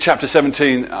Chapter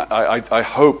 17, I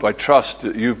hope, I trust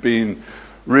that you've been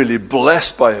really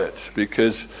blessed by it,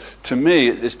 because to me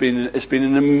it's been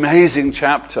an amazing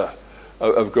chapter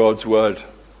of God's Word.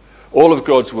 All of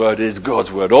God's Word is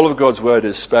God's Word. All of God's Word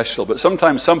is special, but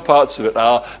sometimes some parts of it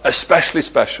are especially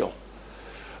special.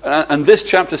 And this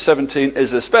chapter 17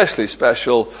 is especially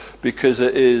special because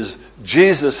it is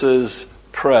Jesus'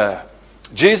 prayer.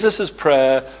 Jesus'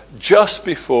 prayer just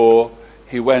before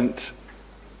he went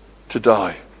to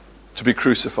die, to be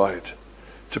crucified,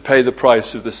 to pay the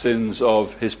price of the sins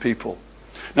of his people.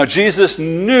 Now, Jesus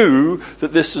knew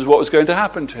that this is what was going to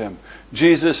happen to him.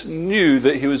 Jesus knew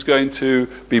that he was going to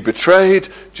be betrayed.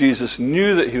 Jesus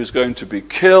knew that he was going to be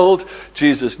killed.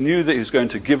 Jesus knew that he was going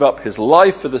to give up his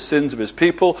life for the sins of his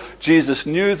people. Jesus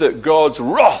knew that God's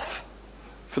wrath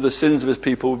for the sins of his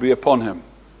people would be upon him.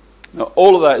 Now,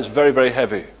 all of that is very, very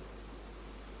heavy.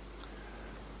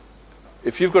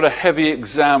 If you've got a heavy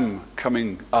exam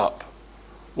coming up,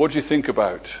 what do you think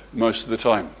about most of the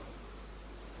time?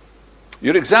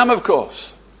 Your exam, of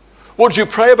course. What do you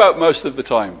pray about most of the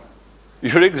time?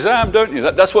 Your exam, don't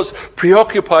you? That's what's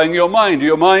preoccupying your mind.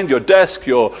 Your desk,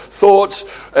 your thoughts,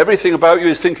 everything about you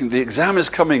is thinking the exam is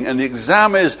coming, and the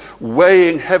exam is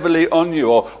weighing heavily on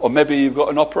you. Or maybe you've got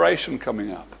an operation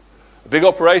coming up. A big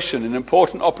operation, an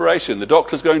important operation. The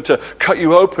doctor's going to cut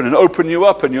you open and open you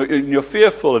up, and you're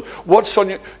fearful. And what's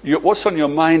on your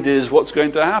mind is what's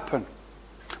going to happen.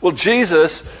 Well,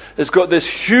 Jesus has got this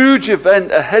huge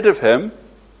event ahead of him,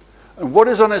 and what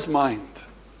is on his mind?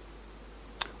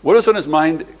 What is on his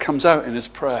mind comes out in his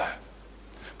prayer.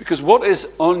 Because what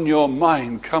is on your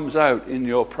mind comes out in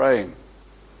your praying.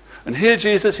 And here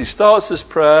Jesus, he starts this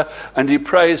prayer and he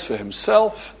prays for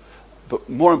himself, but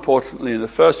more importantly, in the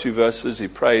first few verses, he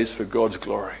prays for God's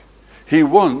glory. He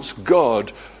wants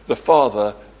God, the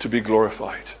Father, to be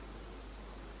glorified.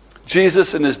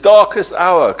 Jesus, in his darkest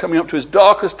hour, coming up to his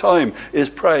darkest time, is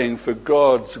praying for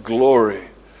God's glory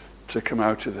to come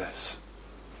out of this.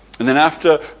 And then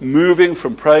after moving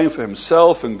from praying for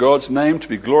himself and God's name to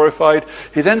be glorified,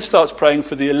 he then starts praying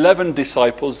for the 11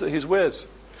 disciples that he's with.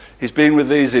 He's been with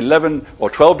these 11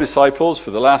 or 12 disciples for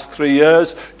the last 3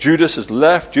 years. Judas has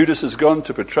left. Judas has gone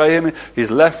to betray him. He's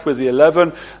left with the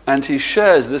 11, and he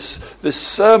shares this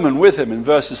sermon with him in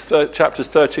chapters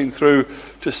 13 through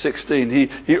to 16.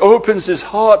 He opens his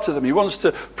heart to them. He wants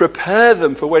to prepare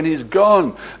them for when he's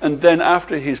gone. And then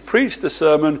after he's preached the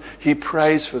sermon, he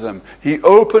prays for them. He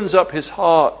opens up his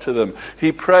heart to them.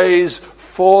 He prays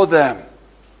for them.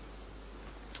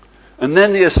 And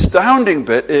then the astounding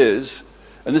bit is,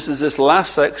 and this is this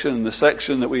last section, the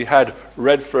section that we had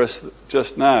read for us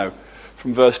just now,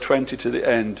 from verse 20 to the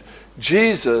end.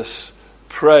 Jesus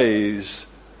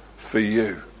prays for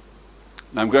you.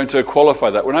 Now I'm going to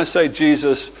qualify that. When I say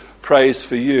Jesus prays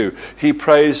for you, he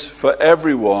prays for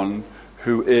everyone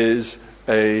who is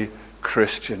a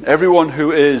Christian, everyone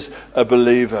who is a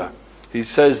believer. He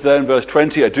says there in verse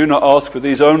 20, I do not ask for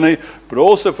these only, but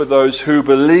also for those who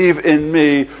believe in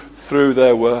me through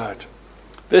their word.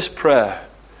 This prayer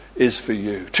is for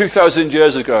you. 2,000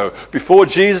 years ago, before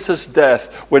Jesus'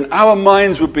 death, when our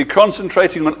minds would be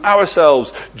concentrating on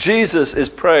ourselves, Jesus is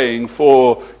praying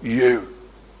for you.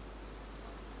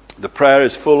 The prayer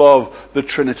is full of the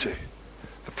Trinity.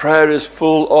 The prayer is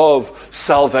full of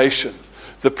salvation.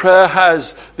 The prayer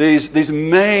has these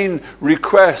main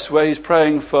requests where he's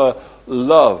praying for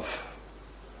love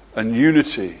and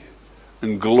unity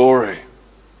and glory.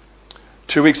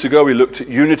 2 weeks ago, we looked at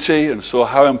unity and saw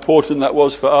how important that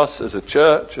was for us as a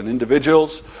church and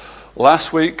individuals.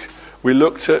 Last week, we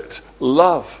looked at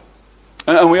love.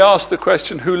 And we asked the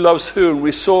question, who loves who? And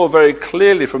we saw very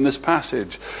clearly from this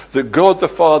passage that God the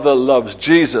Father loves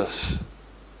Jesus.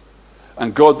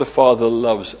 And God the Father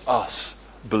loves us,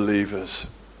 believers.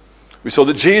 We saw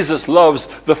that Jesus loves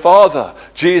the Father.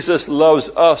 Jesus loves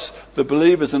us, the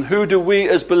believers. And who do we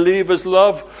as believers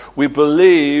love? We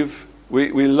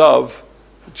love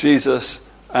Jesus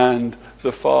and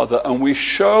the Father. And we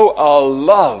show our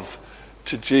love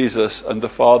to Jesus and the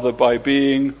Father by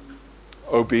being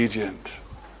obedient,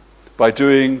 by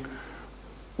doing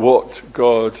what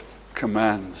God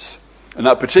commands. And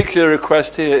that particular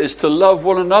request here is to love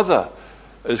one another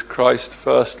as Christ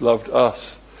first loved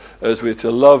us, as we're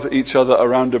to love each other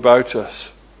around about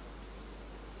us.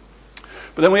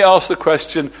 But then we ask the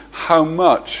question, how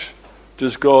much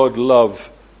does God love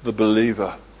the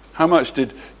believer? How much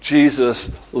did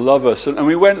Jesus love us? And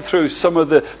we went through some of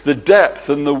the depth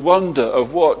and the wonder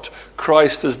of what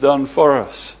Christ has done for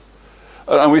us.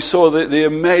 And we saw the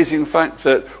amazing fact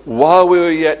that while we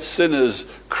were yet sinners,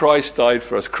 Christ died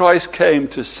for us. Christ came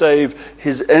to save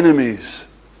his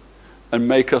enemies and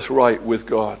make us right with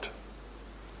God.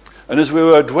 And as we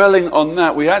were dwelling on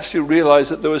that, we actually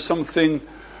realized that there was something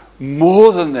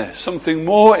more than this, something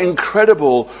more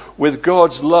incredible with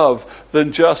God's love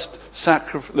than just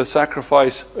the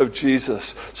sacrifice of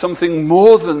Jesus. Something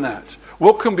more than that.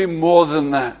 What can be more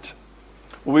than that?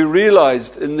 Well, we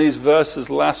realized in these verses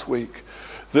last week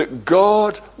that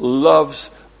God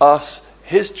loves us,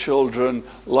 his children,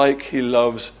 like he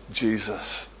loves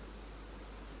Jesus.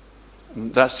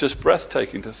 And that's just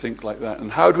breathtaking to think like that.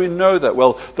 And how do we know that?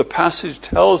 Well, the passage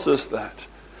tells us that.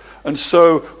 And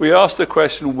so we ask the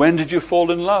question, when did you fall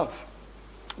in love?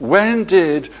 When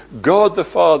did God the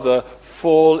Father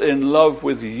fall in love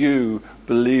with you,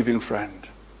 believing friend?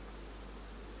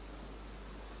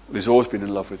 Well, he's always been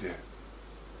in love with you.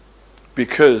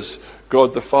 Because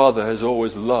God the Father has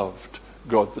always loved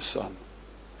God the Son.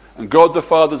 And God the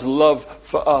Father's love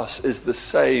for us is the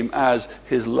same as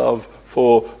his love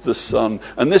for the Son.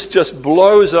 And this just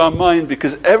blows our mind,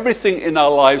 because everything in our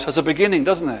lives has a beginning,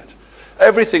 doesn't it?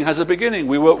 Everything has a beginning.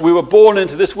 We were born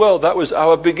into this world. That was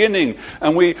our beginning.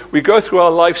 And we go through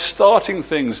our life starting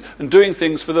things and doing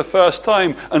things for the first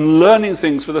time and learning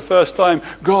things for the first time.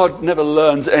 God never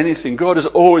learns anything. God has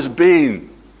always been.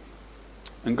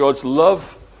 And God's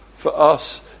love for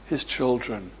us, his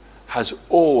children, has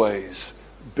always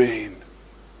been.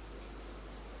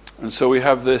 And so we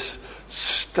have this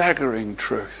staggering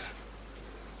truth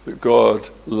that God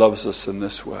loves us in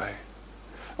this way.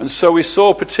 And so we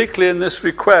saw, particularly in this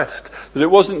request, that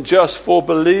it wasn't just for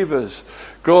believers.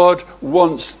 God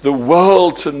wants the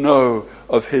world to know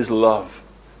of his love,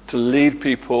 to lead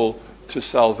people to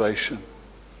salvation.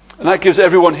 And that gives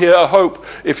everyone here a hope.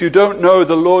 If you don't know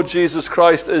the Lord Jesus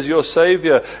Christ as your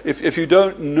Savior, if you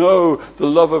don't know the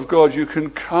love of God, you can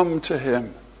come to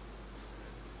him.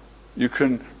 You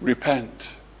can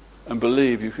repent and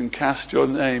believe. You can cast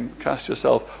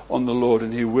yourself on the Lord,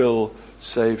 and he will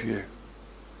save you.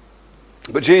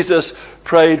 But Jesus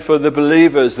prayed for the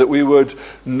believers that we would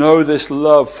know this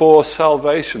love for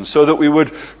salvation, so that we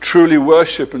would truly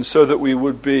worship and so that we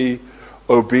would be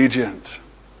obedient.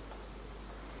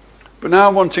 But now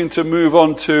I'm wanting to move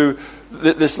on to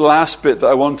this last bit that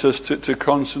I want us to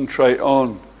concentrate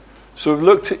on. So we've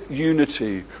looked at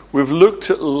unity, we've looked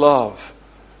at love,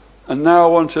 and now I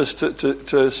want us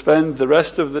to spend the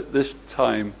rest of this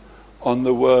time on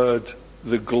the word,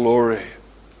 the glory.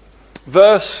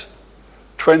 Verse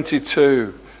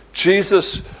 22,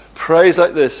 Jesus prays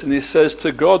like this, and he says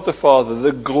to God the Father,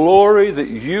 the glory that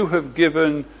you have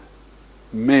given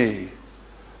me,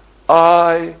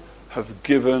 I have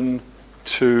given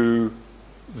to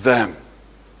them.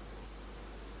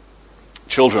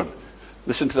 Children,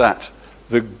 listen to that.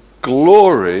 The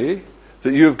glory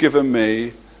that you have given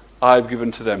me, I've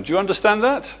given to them. Do you understand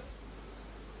that?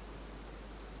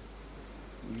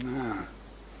 No.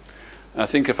 I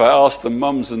think if I ask the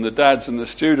mums and the dads and the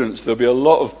students, there'll be a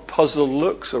lot of puzzled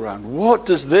looks around. What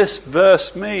does this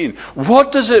verse mean?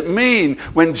 What does it mean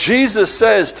when Jesus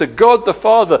says to God the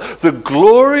Father, the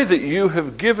glory that you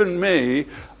have given me,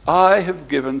 I have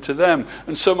given to them?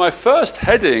 And so my first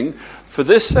heading for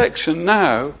this section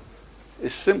now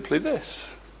is simply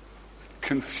this: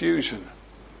 confusion.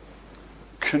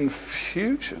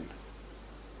 Confusion.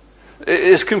 It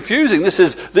is confusing. This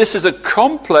is a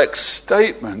complex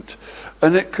statement,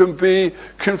 and it can be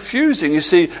confusing. You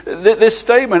see, this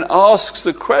statement asks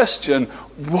the question,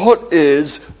 what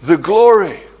is the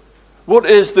glory? What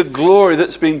is the glory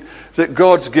that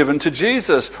God's given to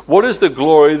Jesus? What is the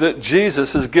glory that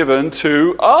Jesus has given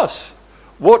to us?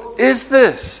 What is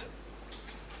this?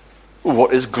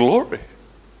 What is glory?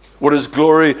 What is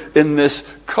glory in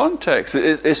this context?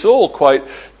 It's all quite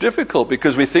difficult,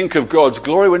 because we think of God's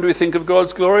glory. When do we think of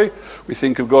God's glory? We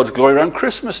think of God's glory around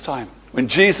Christmas time. When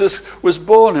Jesus was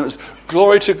born, it was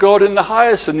glory to God in the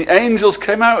highest, and the angels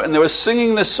came out and they were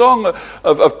singing this song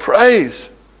of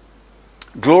praise.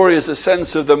 Glory is a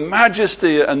sense of the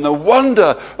majesty and the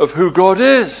wonder of who God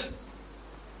is.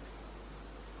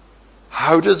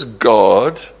 How does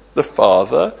God the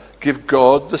Father give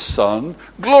God the Son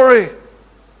glory?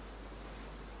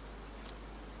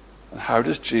 And how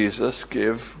does Jesus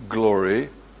give glory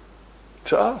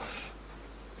to us?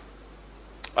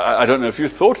 I don't know if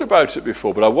you've thought about it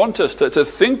before, but I want us to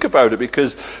think about it,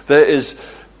 because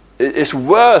it's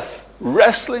worth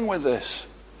wrestling with this,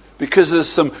 because there's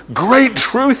some great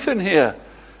truth in here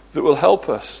that will help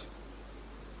us.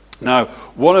 Now,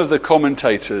 one of the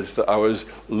commentators that I was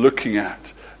looking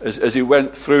at as he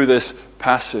went through this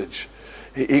passage,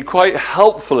 he quite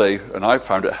helpfully, and I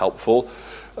found it helpful,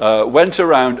 went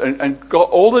around and got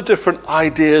all the different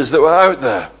ideas that were out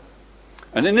there.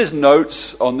 And in his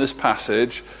notes on this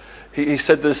passage, he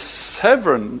said there's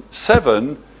seven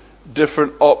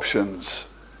different options,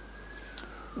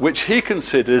 which he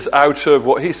considers out of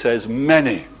what he says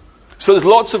many. So there's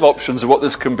lots of options of what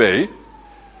this can be,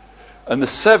 and the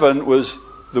 7 was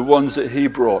the ones that he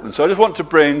brought. And so I just want to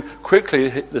bring quickly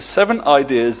the 7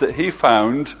 ideas that he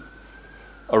found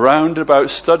around about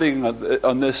studying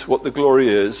on this, what the glory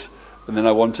is, and then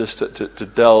I want us to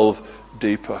delve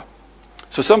deeper.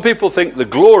 So some people think the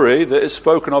glory that is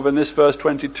spoken of in this verse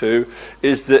 22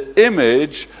 is the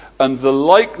image and the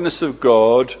likeness of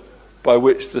God by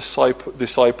which the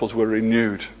disciples were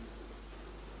renewed.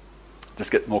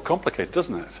 Just gets more complicated,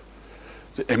 doesn't it?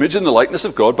 The image and the likeness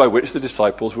of God by which the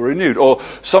disciples were renewed. Or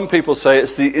some people say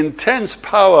it's the intense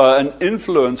power and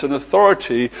influence and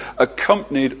authority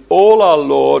accompanied all our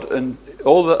Lord and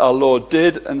all that our Lord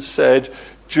did and said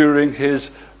during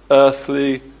his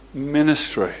earthly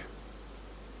ministry.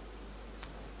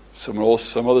 Some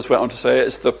others went on to say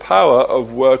it's the power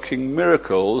of working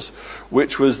miracles,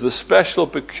 which was the special,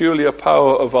 peculiar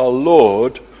power of our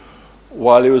Lord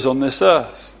while he was on this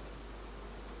earth.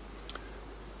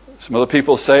 Some other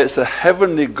people say it's the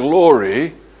heavenly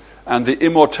glory and the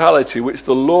immortality which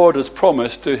the Lord has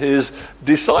promised to his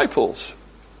disciples.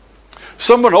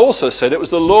 Someone also said it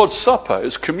was the Lord's Supper,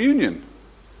 it's communion.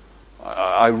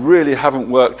 I really haven't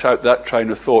worked out that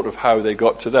train of thought of how they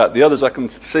got to that. The others I can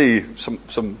see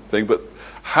something, but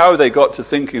how they got to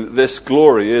thinking that this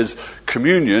glory is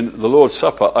communion, the Lord's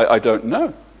Supper, I don't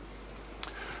know.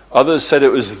 Others said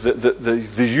it was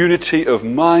the unity of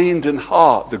mind and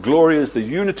heart. The glory is the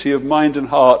unity of mind and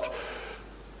heart.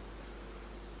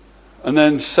 And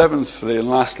then seventhly and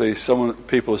lastly, some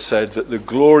people said that the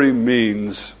glory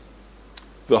means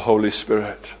the Holy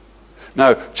Spirit.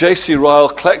 Now, J.C. Ryle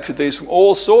collected these from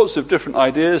all sorts of different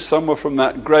ideas. Some were from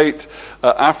that great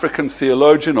African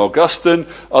theologian, Augustine.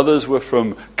 Others were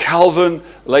from Calvin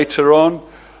later on.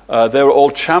 They were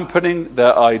all championing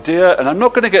their idea. And I'm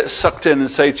not going to get sucked in and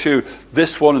say to you,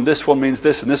 this one and this one means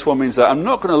this and this one means that. I'm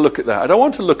not going to look at that. I don't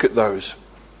want to look at those.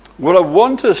 What I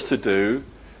want us to do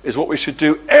is what we should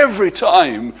do every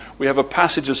time we have a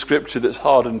passage of Scripture that's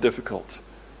hard and difficult.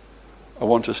 I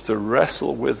want us to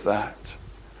wrestle with that.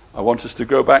 I want us to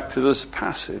go back to this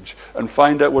passage and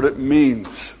find out what it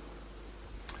means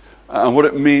and what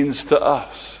it means to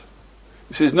us.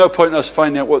 You see, there's no point in us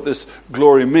finding out what this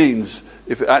glory means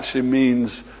if it actually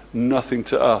means nothing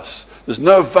to us. There's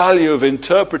no value of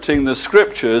interpreting the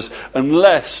Scriptures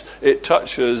unless it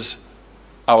touches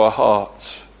our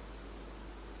hearts.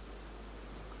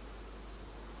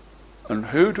 And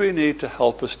who do we need to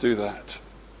help us do that?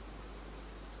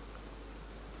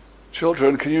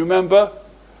 Children, can you remember?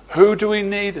 Who do we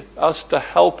need us to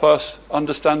help us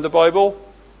understand the Bible?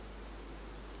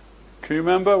 Can you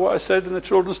remember what I said in the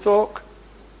children's talk?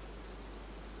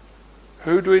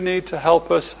 Who do we need to help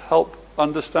us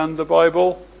understand the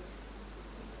Bible?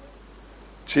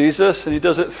 Jesus, and he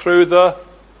does it through the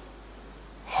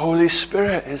Holy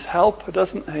Spirit, his helper,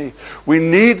 doesn't he? We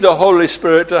need the Holy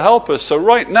Spirit to help us. So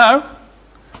right now,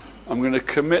 I'm going to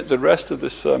commit the rest of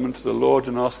this sermon to the Lord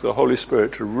and ask the Holy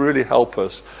Spirit to really help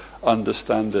us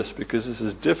understand this, because this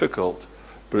is difficult,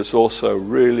 but it's also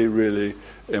really, really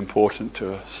important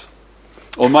to us.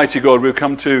 Almighty God, we've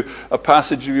come to a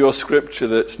passage of your Scripture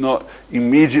that's not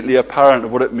immediately apparent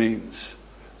of what it means.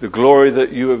 The glory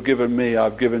that you have given me,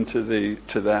 I've given to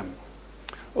them.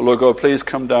 Oh Lord God, please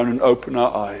come down and open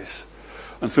our eyes.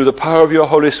 And through the power of your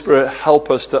Holy Spirit,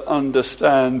 help us to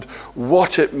understand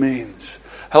what it means.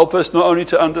 Help us not only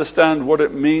to understand what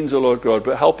it means, O Lord God,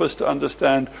 but help us to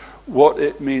understand what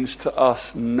it means to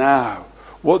us now,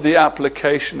 what the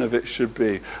application of it should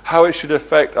be, how it should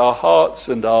affect our hearts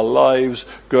and our lives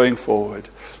going forward.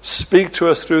 Speak to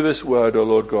us through this word, O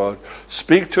Lord God.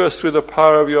 Speak to us through the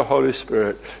power of your Holy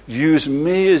Spirit. Use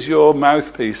me as your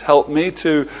mouthpiece. Help me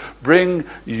to bring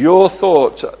your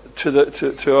thought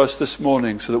to us this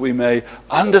morning so that we may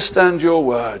understand your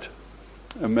word.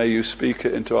 And may you speak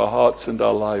it into our hearts and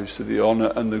our lives to the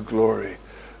honor and the glory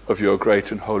of your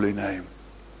great and holy name.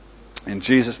 In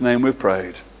Jesus' name we've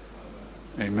prayed.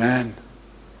 Amen.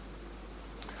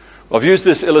 Well, I've used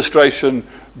this illustration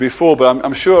before, but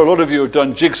I'm sure a lot of you have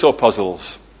done jigsaw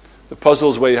puzzles. The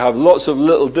puzzles where you have lots of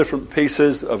little different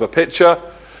pieces of a picture,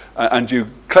 and you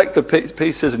collect the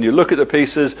pieces and you look at the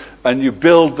pieces and you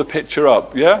build the picture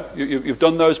up. Yeah? You've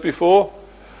done those before?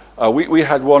 We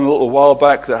had one a little while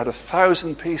back that had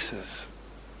 1,000 pieces.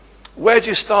 Where do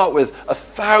you start with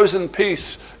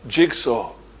 1,000-piece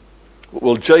jigsaw?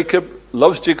 Well, Jacob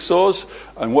loves jigsaws,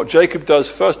 and what Jacob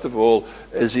does first of all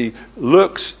is he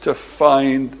looks to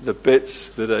find the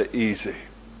bits that are easy.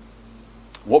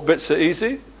 What bits are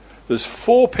easy? There's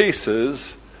 4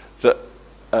 pieces that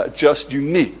are just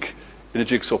unique in a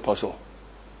jigsaw puzzle.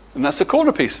 And that's the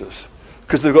corner pieces,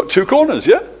 because they've got two corners,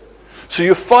 yeah? So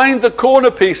you find the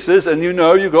corner pieces and you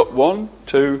know you've got 1,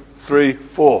 2, 3,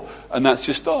 4. And that's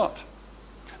your start.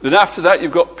 Then after that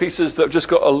you've got pieces that have just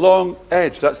got a long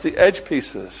edge. That's the edge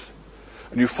pieces.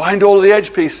 And you find all the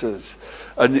edge pieces.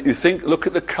 And you think, look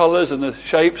at the colours and the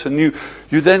shapes, and you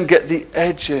then get the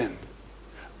edge in.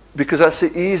 Because that's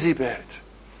the easy bit.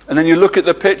 And then you look at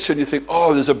the picture and you think,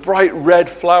 oh, there's a bright red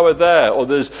flower there, or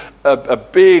there's a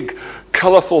big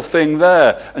colourful thing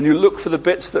there. And you look for the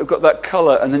bits that have got that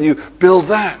colour, and then you build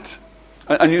that.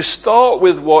 And you start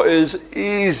with what is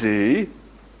easy,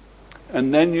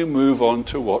 and then you move on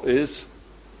to what is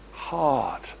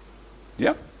hard.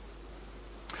 Yeah?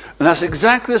 And that's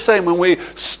exactly the same when we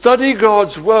study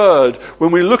God's Word,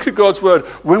 when we look at God's Word,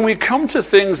 when we come to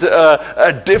things that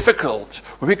are difficult,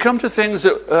 when we come to things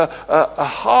that are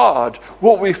hard,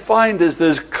 what we find is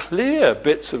there's clear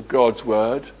bits of God's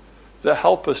Word that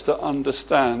help us to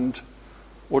understand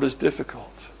what is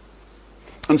difficult.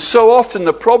 And so often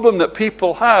the problem that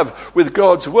people have with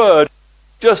God's Word,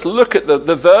 just look at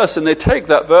the verse and they take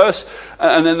that verse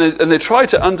and then they try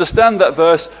to understand that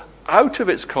verse out of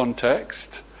its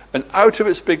context and out of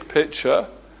its big picture,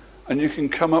 and you can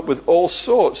come up with all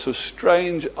sorts of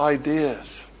strange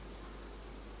ideas.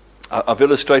 I've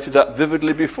illustrated that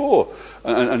vividly before,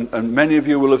 and many of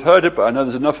you will have heard it, but I know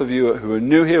there's enough of you who are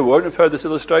new here who won't have heard this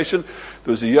illustration.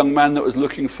 There was a young man that was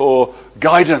looking for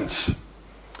guidance.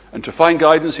 And to find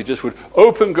guidance, he just would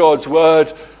open God's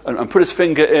Word and put his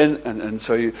finger in, and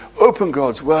so he opened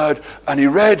God's Word, and he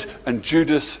read, and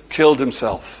Judas killed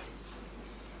himself.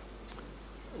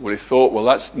 Well, he thought, well,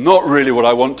 that's not really what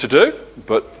I want to do,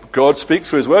 but God speaks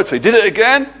through his Word, so he did it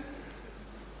again.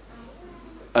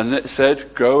 And it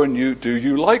said, go and you do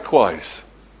you likewise.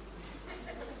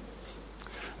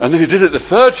 And then he did it the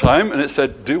third time, and it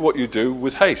said, do what you do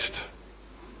with haste.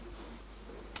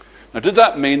 Now, did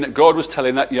that mean that God was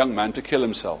telling that young man to kill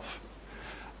himself?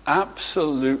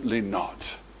 Absolutely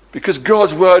not. Because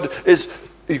God's Word is,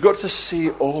 you've got to see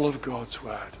all of God's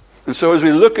Word. And so as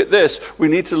we look at this, we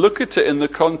need to look at it in the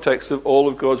context of all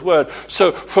of God's Word.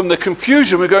 So from the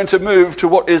confusion, we're going to move to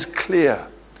what is clear.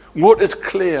 What is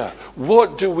clear?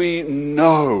 What do we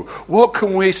know? What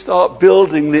can we start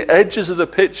building the edges of the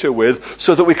picture with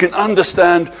so that we can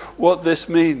understand what this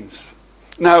means?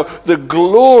 Now, the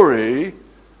glory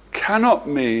cannot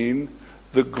mean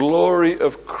the glory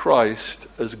of Christ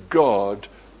as God,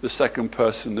 the second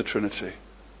person of the Trinity.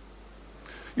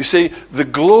 You see, the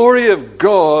glory of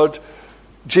God,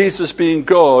 Jesus being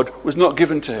God, was not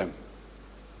given to him.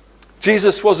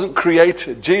 Jesus wasn't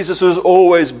created. Jesus has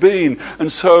always been. And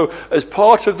so, as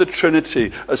part of the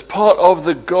Trinity, as part of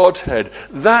the Godhead,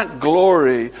 that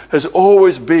glory has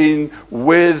always been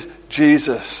with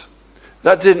Jesus.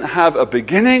 That didn't have a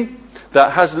beginning.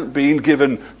 That hasn't been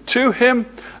given to him.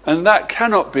 And that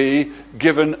cannot be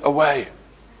given away.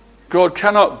 God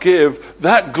cannot give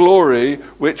that glory,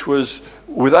 which was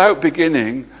without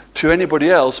beginning, to anybody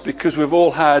else, because we've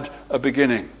all had a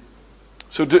beginning.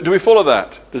 So do we follow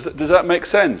that? Does that make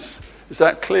sense? Is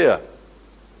that clear?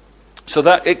 So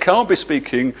that it can't be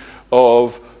speaking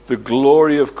of the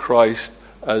glory of Christ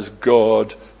as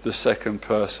God, the second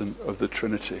person of the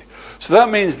Trinity. So that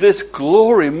means this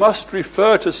glory must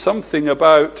refer to something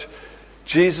about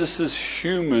Jesus'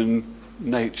 human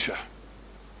nature.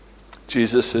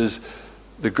 Jesus is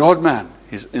the God-man.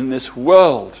 He's in this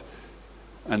world.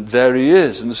 And there he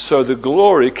is. And so the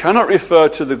glory cannot refer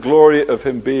to the glory of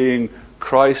him being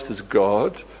Christ as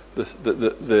God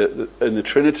in the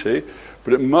Trinity,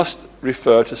 but it must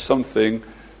refer to something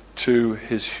to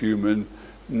his human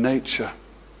nature.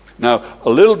 Now, a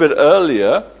little bit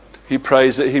earlier, he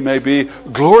prays that he may be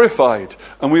glorified.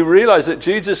 And we realize that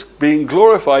Jesus being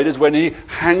glorified is when he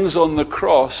hangs on the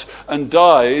cross and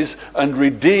dies and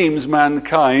redeems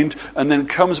mankind and then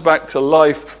comes back to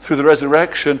life through the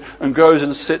resurrection and goes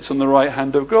and sits on the right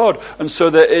hand of God. And so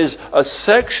there is a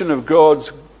section of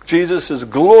Jesus'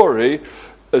 glory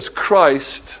as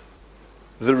Christ,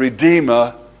 the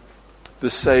Redeemer, the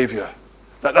Savior.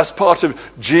 That's part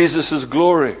of Jesus'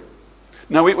 glory.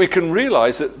 Now we can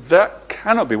realize that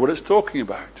cannot be what it's talking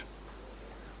about.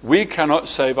 We cannot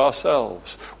save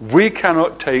ourselves. We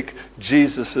cannot take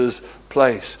Jesus'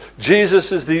 place.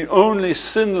 Jesus is the only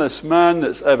sinless man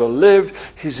that's ever lived.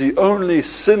 He's the only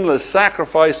sinless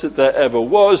sacrifice that there ever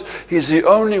was. He's the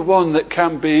only one that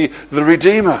can be the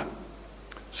Redeemer.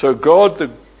 So God,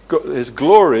 his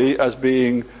glory as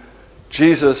being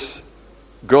Jesus,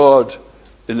 God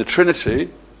in the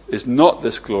Trinity, is not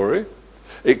this glory.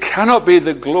 It cannot be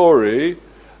the glory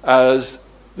as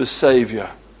the Savior,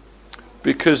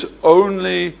 because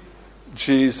only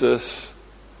Jesus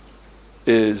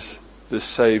is the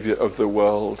Savior of the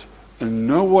world, and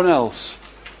no one else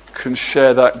can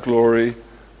share that glory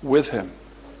with him.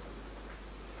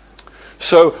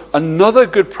 So another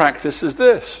good practice is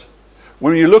this.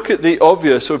 When you look at the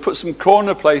obvious, so we put some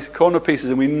corner pieces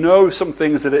and we know some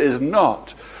things that it is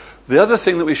not. The other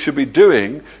thing that we should be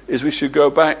doing is we should go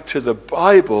back to the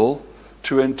Bible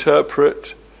to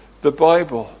interpret the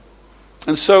Bible.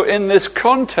 And so in this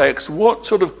context, what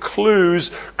sort of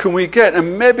clues can we get?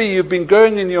 And maybe you've been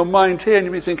going in your mind here and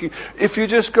you've been thinking, if you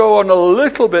just go on a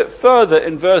little bit further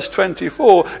in verse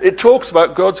 24, it talks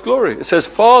about God's glory. It says,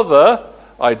 Father,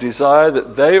 I desire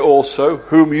that they also,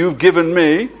 whom you've given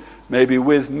me, may be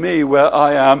with me where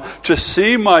I am, to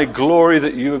see my glory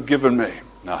that you have given me.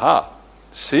 Aha.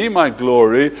 See my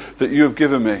glory that you have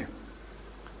given me.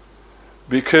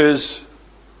 Because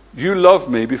you loved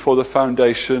me before the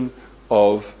foundation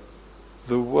of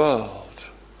the world.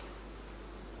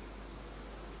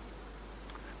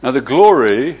 Now the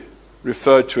glory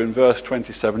referred to in verse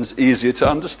 27 is easier to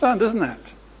understand, isn't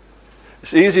it?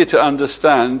 It's easier to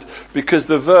understand because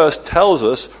the verse tells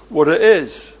us what it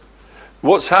is.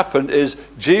 What's happened is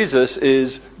Jesus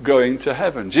is going to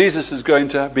heaven. Jesus is going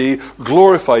to be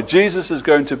glorified. Jesus is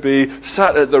going to be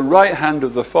sat at the right hand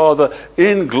of the Father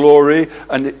in glory.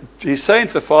 And he's saying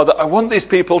to the Father, I want these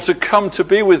people to come to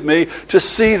be with me to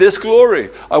see this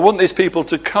glory. I want these people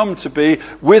to come to be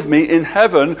with me in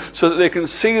heaven so that they can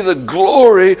see the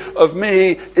glory of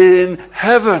me in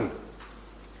heaven.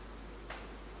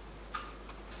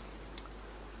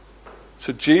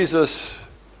 So Jesus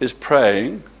is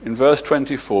praying in verse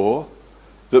 24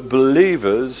 that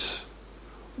believers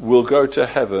will go to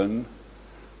heaven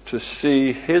to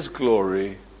see his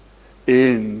glory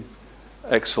in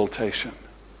exaltation.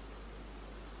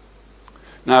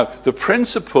 Now, the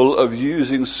principle of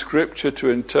using Scripture to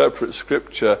interpret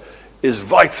Scripture is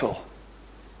vital,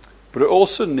 but it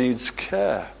also needs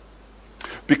care.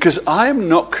 Because I'm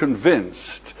not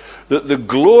convinced that the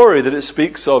glory that it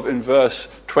speaks of in verse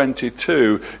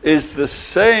 22 is the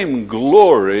same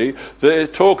glory that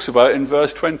it talks about in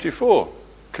verse 24.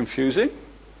 Confusing?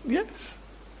 Yes.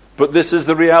 But this is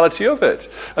the reality of it.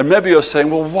 And maybe you're saying,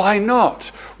 well, why not?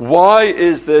 Why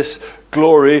is this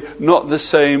glory not the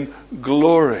same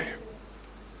glory?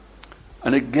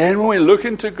 And again, when we look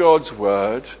into God's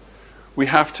Word, we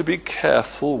have to be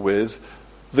careful with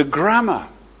the grammar.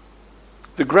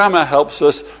 The grammar helps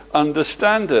us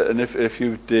understand it. And if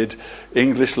you did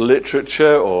English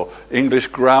literature or English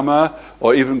grammar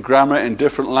or even grammar in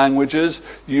different languages,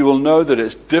 you will know that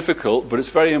it's difficult, but it's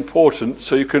very important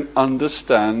so you can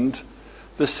understand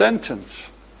the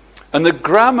sentence. And the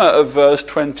grammar of verse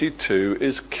 22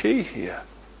 is key here.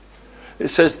 It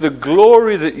says, the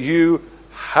glory that you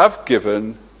have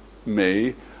given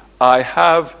me, I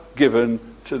have given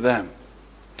to them.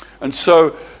 And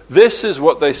so this is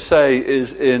what they say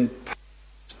is in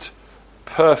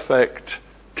perfect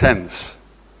tense.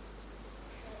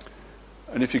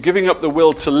 And if you're giving up the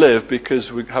will to live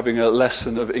because we're having a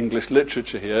lesson of English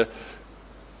literature here,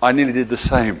 I nearly did the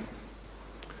same.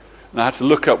 And I had to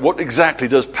look up what exactly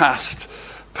does past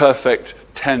perfect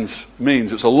tense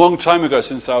means. It was a long time ago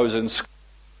since I was in school.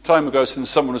 Time ago since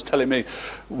someone was telling me,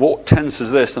 what tense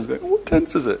is this? And I was going, what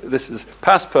tense is it? This is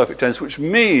past perfect tense, which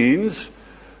means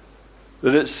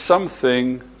that it's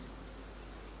something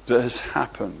that has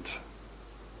happened.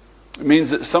 It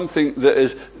means it's something that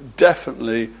has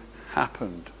definitely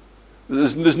happened.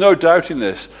 There's no doubting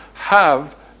this.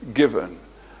 Have given.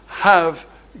 Have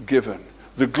given.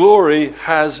 The glory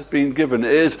has been given.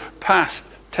 It is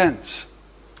past tense.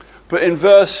 But in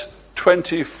verse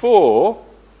 24,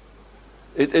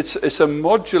 it's a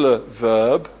modular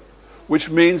verb,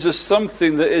 which means there's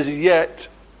something that is yet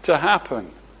to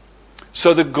happen.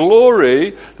 So the glory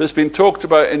that's been talked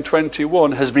about in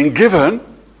 21 has been given,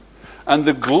 and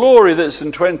the glory that's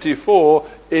in 24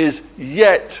 is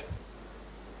yet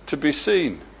to be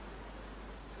seen.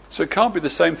 So it can't be the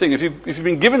same thing. If you've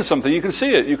been given something, you can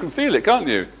see it, you can feel it, can't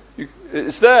you?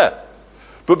 It's there.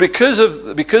 But because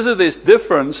of this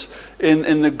difference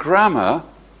in the grammar,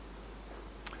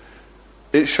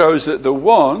 it shows that the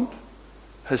one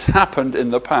has happened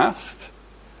in the past,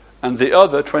 and the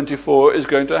other, 24, is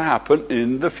going to happen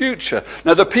in the future.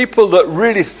 Now, the people that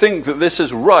really think that this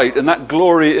is right, and that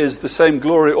glory is the same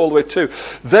glory all the way to,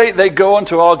 they go on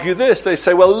to argue this. They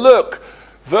say, well, look,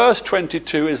 verse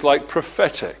 22 is like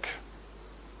prophetic.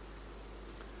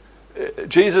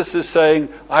 Jesus is saying,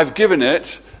 I've given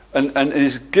it, and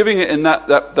he's giving it in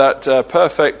that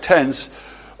perfect tense,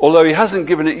 although he hasn't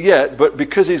given it yet, but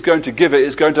because he's going to give it,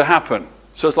 it's going to happen.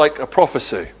 So it's like a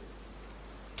prophecy.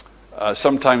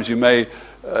 Sometimes you may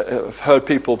have heard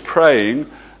people praying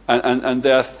and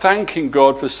they're thanking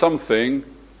God for something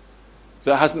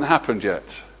that hasn't happened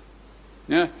yet.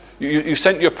 Yeah? You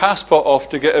sent your passport off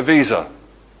to get a visa.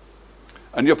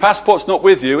 And your passport's not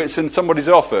with you, it's in somebody's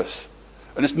office.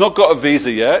 And it's not got a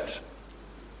visa yet,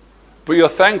 but you're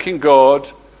thanking God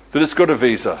that it's got a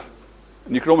visa.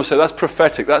 And you could almost say that's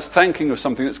prophetic. That's thanking of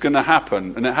something that's going to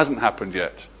happen, and it hasn't happened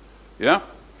yet. Yeah?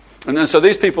 And so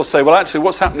these people say, well, actually,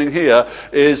 what's happening here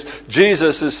is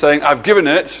Jesus is saying, I've given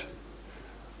it,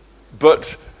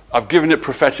 but I've given it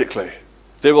prophetically.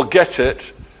 They will get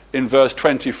it in verse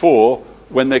 24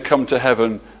 when they come to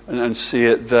heaven and see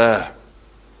it there.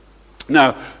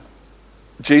 Now,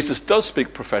 Jesus does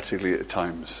speak prophetically at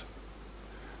times.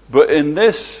 But in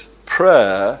this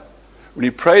prayer, when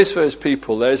he prays for his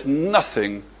people, there's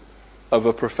nothing of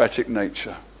a prophetic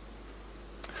nature.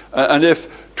 And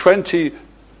if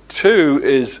 22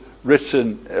 is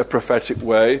written a prophetic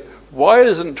way, why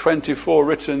isn't 24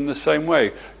 written the same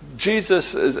way?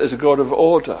 Jesus is a God of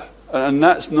order, and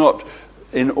that's not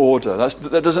in order.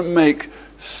 That doesn't make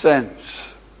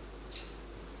sense.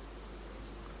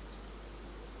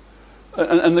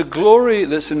 And the glory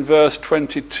that's in verse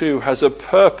 22 has a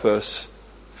purpose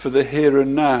for the here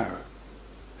and now.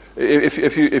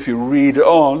 If you read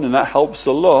on, and that helps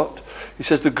a lot, he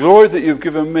says, the glory that you've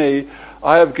given me,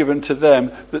 I have given to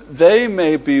them, that they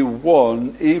may be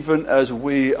one, even as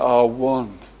we are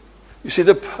one. You see,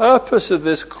 the purpose of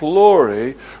this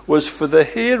glory was for the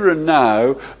here and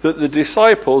now, that the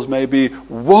disciples may be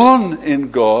one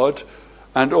in God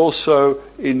and also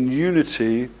in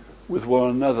unity with one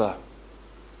another.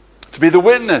 To be the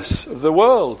witness of the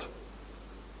world.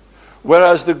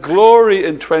 Whereas the glory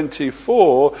in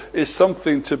 24 is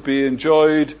something to be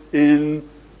enjoyed in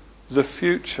the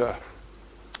future.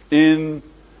 In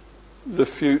the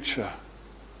future.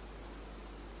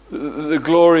 The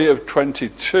glory of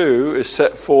 22 is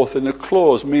set forth in a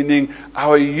clause, meaning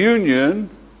our union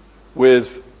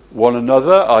with one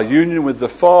another, our union with the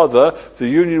Father, the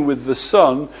union with the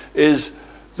Son, is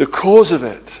the cause of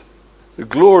it. The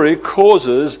glory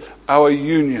causes our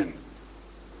union.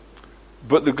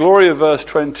 But the glory of verse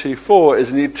 24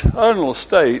 is an eternal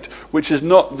state, which is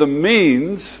not the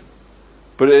means,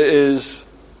 but it is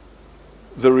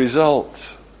the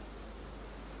result.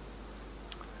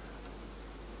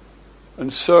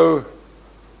 And so,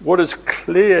 what is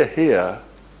clear here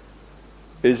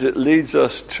is it leads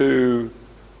us to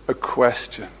a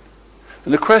question.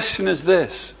 And the question is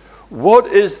this: what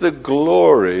is the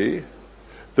glory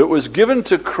that was given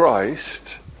to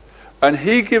Christ and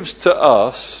he gives to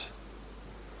us,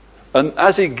 and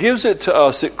as he gives it to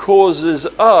us, it causes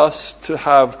us to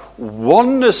have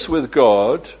oneness with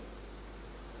God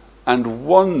and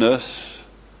oneness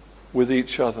with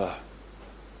each other?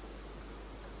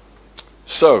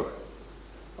 So,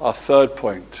 our third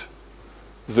point,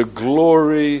 the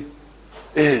glory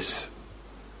is.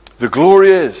 The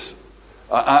glory is.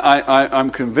 I'm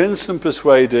convinced and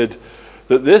persuaded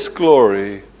that this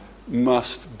glory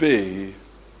must be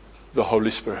the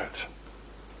Holy Spirit.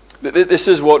 This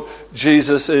is what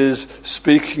Jesus is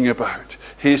speaking about.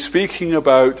 He's speaking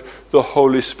about the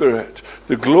Holy Spirit.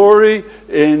 The glory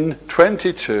in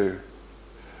 22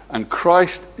 and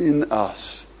Christ in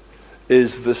us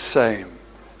is the same.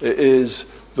 It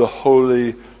is the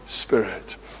Holy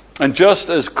Spirit. And just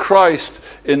as Christ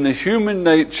in the human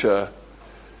nature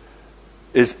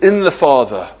is in the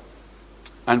Father,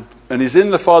 and is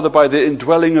in the Father by the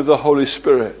indwelling of the Holy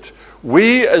Spirit,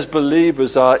 we as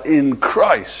believers are in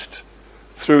Christ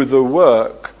through the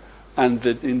work and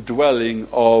the indwelling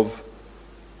of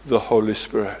the Holy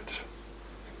Spirit.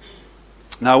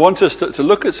 Now I want us to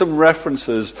look at some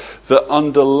references that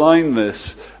underline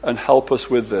this and help us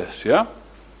with this, yeah?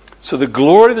 So the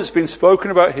glory that's been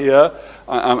spoken about here,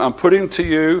 I'm putting to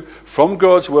you from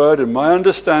God's word and my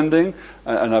understanding,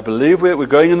 and I believe we're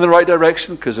going in the right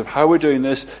direction because of how we're doing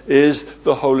this, is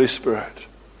the Holy Spirit.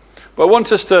 But I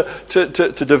want us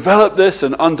to develop this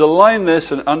and underline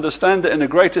this and understand it in a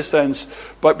greater sense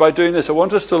by doing this. I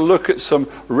want us to look at some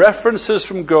references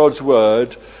from God's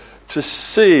word to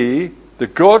see the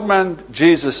God-man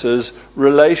Jesus'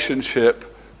 relationship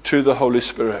to the Holy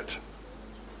Spirit.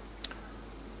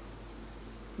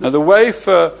 Now the way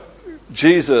for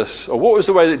Jesus, or what was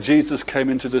the way that Jesus came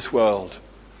into this world?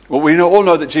 Well, we all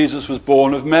know that Jesus was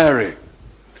born of Mary.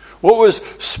 What was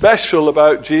special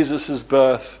about Jesus'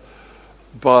 birth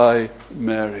by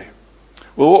Mary?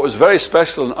 Well, what was very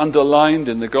special and underlined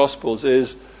in the Gospels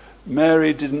is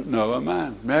Mary didn't know a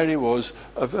man. Mary was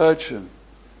a virgin.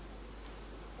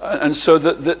 And so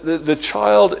the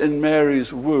child in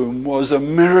Mary's womb was a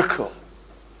miracle.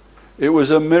 It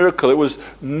was a miracle. It was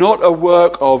not a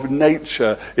work of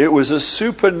nature. It was a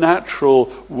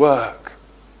supernatural work.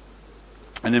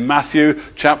 And in Matthew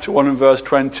chapter 1 and verse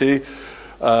 20,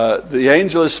 the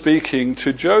angel is speaking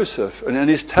to Joseph. And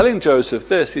he's telling Joseph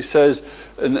this. He says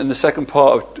in the second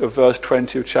part of verse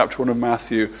 20 of chapter 1 of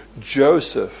Matthew,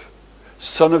 Joseph,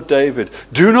 son of David,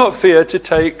 do not fear to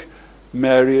take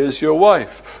Mary as your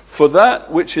wife, for that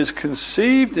which is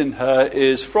conceived in her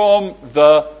is from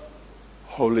the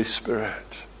Holy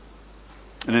Spirit.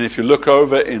 And then if you look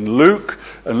over in Luke,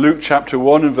 and Luke chapter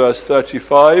 1 and verse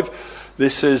 35,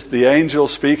 this is the angel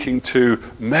speaking to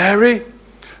Mary,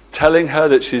 telling her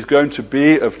that she's going to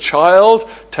be of child,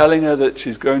 telling her that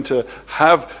she's going to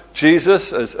have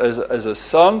Jesus as a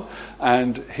son.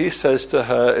 And he says to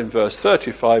her in verse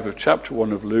 35 of chapter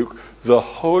 1 of Luke, the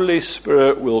Holy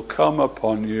Spirit will come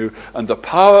upon you, and the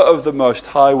power of the Most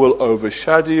High will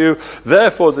overshadow you.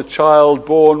 Therefore the child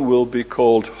born will be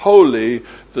called Holy,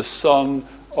 the Son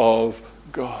of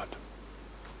God.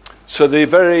 So the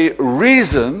very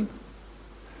reason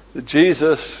that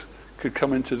Jesus could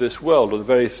come into this world, or the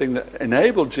very thing that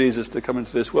enabled Jesus to come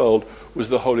into this world, was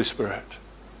the Holy Spirit.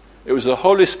 It was the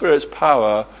Holy Spirit's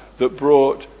power that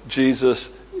brought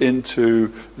Jesus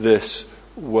into this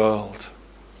world.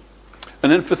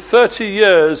 And then for 30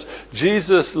 years,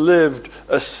 Jesus lived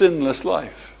a sinless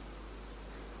life.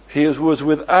 He was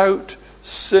without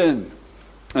sin.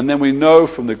 And then we know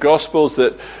from the Gospels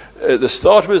that at the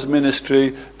start of his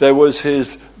ministry, there was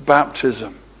his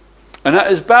baptism. And at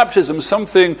his baptism,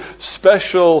 something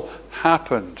special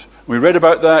happened. We read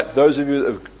about that, those of you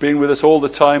that have been with us all the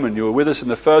time, and you were with us in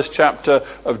the first chapter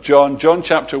of John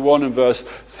chapter 1 and verse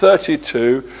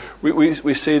 32,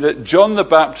 we see that John the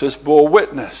Baptist bore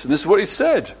witness. And this is what he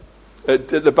said at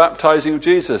the baptizing of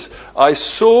Jesus. I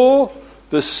saw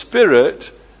the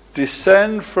Spirit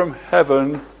descend from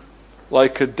heaven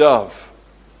like a dove,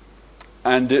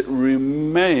 and it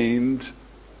remained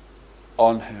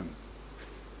on him.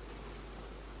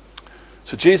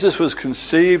 So Jesus was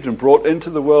conceived and brought into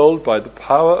the world by the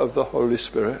power of the Holy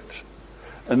Spirit.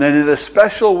 And then in a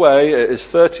special way, at his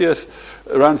 30th,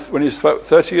 around when he was about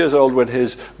 30 years old, when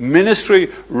his ministry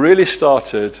really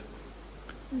started,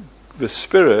 the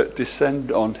Spirit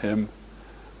descended on him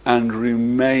and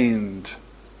remained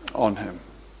on him.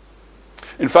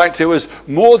 In fact, it was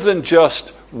more than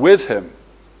just with him.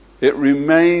 It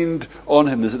remained on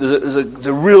him. There's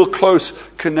a real close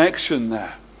connection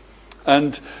there.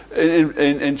 And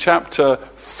in chapter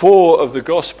 4 of the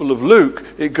Gospel of Luke,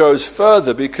 it goes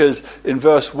further, because in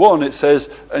verse 1 it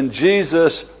says, and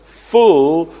Jesus,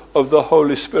 full of the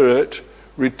Holy Spirit,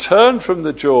 returned from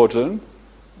the Jordan.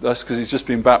 That's because he's just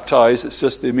been baptized. It's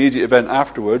just the immediate event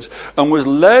afterwards. And was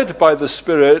led by the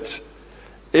Spirit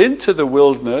into the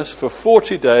wilderness for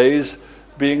 40 days,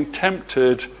 being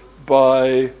tempted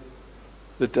by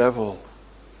the devil.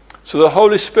 So the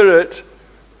Holy Spirit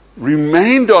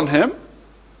remained on him,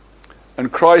 and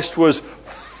Christ was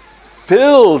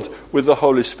filled with the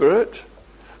Holy Spirit.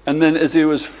 And then as he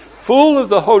was full of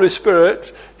the Holy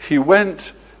Spirit, he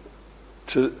went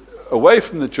away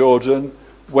from the Jordan,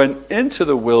 went into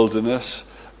the wilderness,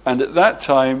 and at that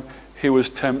time he was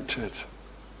tempted.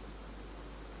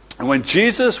 And when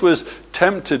Jesus was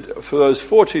tempted for those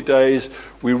 40 days,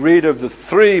 we read of the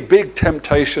 3 big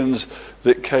temptations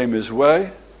that came his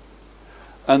way.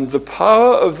 And the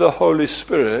power of the Holy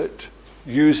Spirit,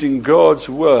 using God's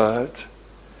word,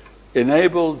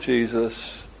 enabled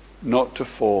Jesus not to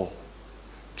fall.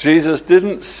 Jesus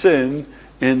didn't sin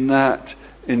in that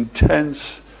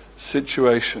intense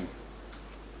situation.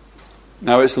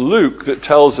 Now it's Luke that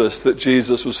tells us that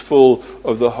Jesus was full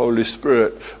of the Holy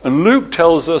Spirit. And Luke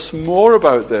tells us more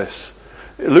about this.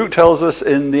 Luke tells us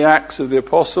in the Acts of the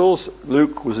Apostles.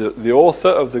 Luke was the author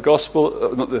of the Gospel,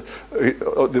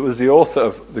 was the author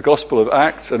of the Gospel of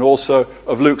Acts, and also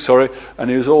of Luke,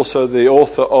 and he was also the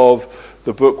author of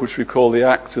the book which we call the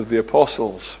Acts of the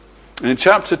Apostles. And in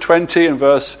chapter 20 and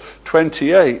verse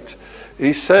 28,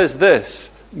 he says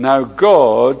this, now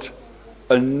God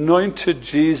anointed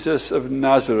Jesus of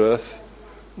Nazareth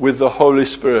with the Holy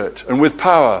Spirit and with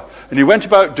power. And he went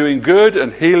about doing good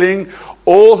and healing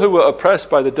all who were oppressed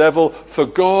by the devil, for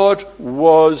God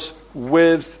was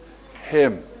with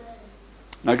him.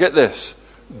 Now get this.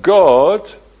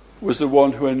 God was the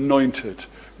one who anointed.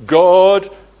 God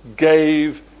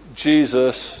gave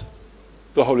Jesus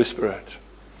the Holy Spirit.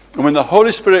 And when the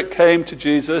Holy Spirit came to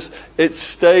Jesus, it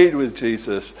stayed with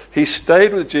Jesus. He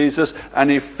stayed with Jesus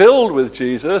and he filled with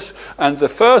Jesus. And the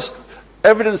first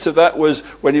evidence of that was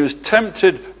when he was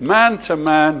tempted man to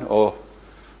man, or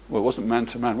well, it wasn't man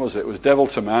to man, was it? It was devil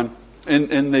to man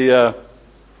in the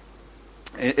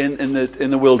in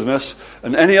the wilderness,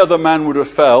 and any other man would have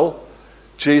fell.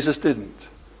 Jesus didn't.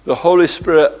 The Holy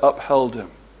Spirit upheld him.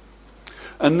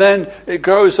 And then it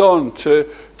goes on to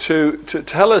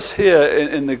tell us here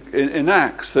in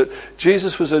Acts that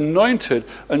Jesus was anointed,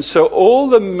 and so all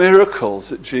the miracles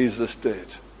that Jesus did,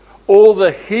 all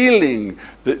the healing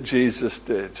that Jesus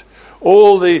did,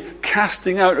 all the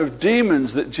casting out of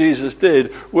demons that Jesus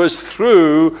did was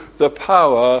through the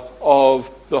power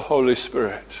of the Holy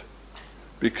Spirit.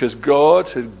 Because God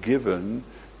had given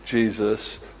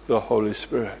Jesus the Holy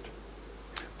Spirit.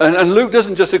 And Luke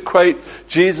doesn't just equate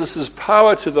Jesus'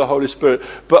 power to the Holy Spirit,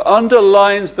 but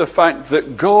underlines the fact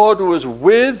that God was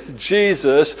with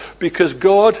Jesus because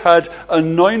God had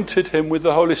anointed him with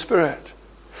the Holy Spirit.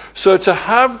 So to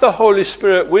have the Holy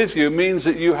Spirit with you means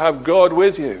that you have God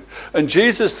with you. And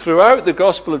Jesus throughout the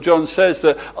Gospel of John says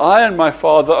that I and my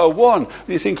Father are one. And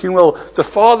you're thinking, well, the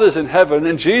Father's in heaven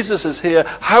and Jesus is here.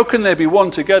 How can they be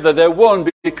one together? They're one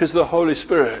because the Holy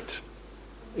Spirit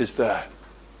is there.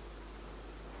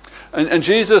 And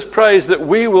Jesus prays that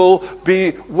we will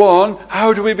be one.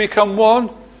 How do we become one?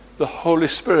 The Holy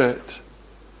Spirit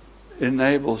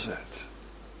enables it.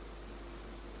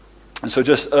 And so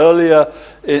just earlier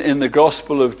in the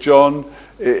Gospel of John,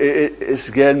 it's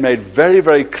again made very,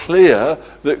 very clear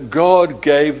that God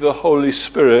gave the Holy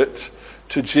Spirit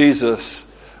to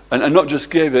Jesus. And not just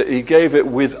gave it, he gave it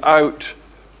without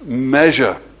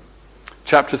measure.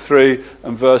 Chapter 3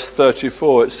 and verse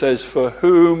 34, it says, "For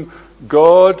whom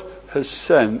God has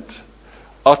sent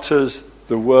utters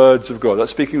the words of God." That's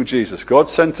speaking of Jesus. God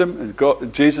sent him,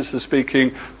 and Jesus is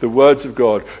speaking the words of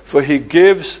God. "For he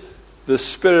gives the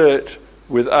Spirit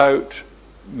without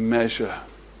measure."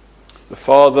 The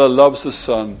Father loves the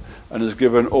Son and has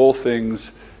given all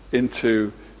things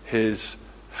into his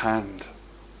hand.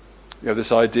 You have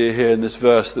this idea here in this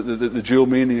verse, that the dual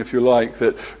meaning, if you like,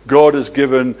 that God has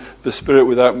given the Spirit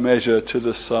without measure to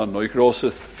the Son. Or you could also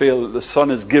feel that the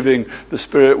Son is giving the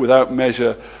Spirit without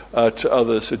measure to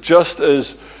others. So just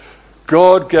as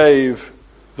God gave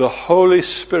the Holy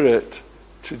Spirit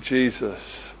to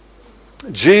Jesus,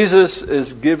 Jesus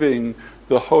is giving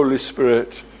the Holy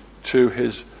Spirit to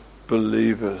his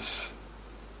believers.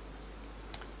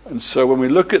 And so when we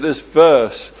look at this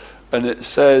verse and it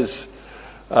says,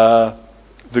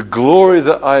 the glory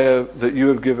that you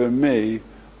have given me,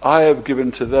 I have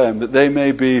given to them, that they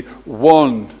may be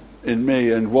one in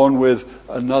me and one with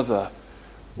another.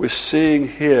 We're seeing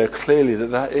here clearly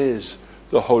that is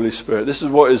the Holy Spirit. This is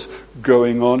what is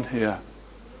going on here.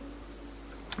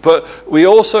 But we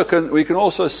can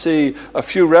also see a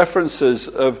few references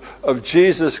of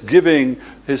Jesus giving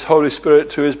his Holy Spirit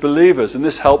to his believers, and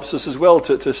this helps us as well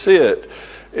to see it.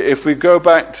 If we go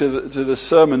back to the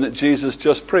sermon that Jesus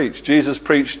just preached, Jesus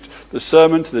preached the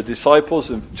sermon to the disciples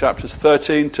in chapters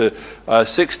 13 to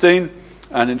 16,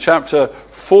 and in chapter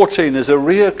 14 there's a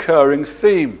reoccurring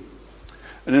theme.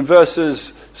 And in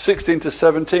verses 16 to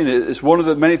 17, it's one of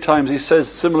the many times he says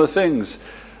similar things.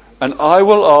 "And I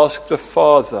will ask the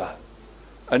Father,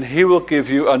 and he will give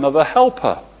you another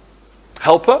helper."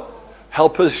 Helper?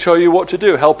 Helpers show you what to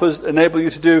do. Helpers enable you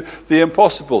to do the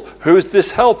impossible. Who is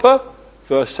this helper?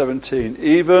 Verse 17,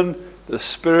 "Even the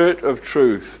Spirit of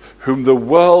truth, whom the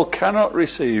world cannot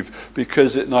receive,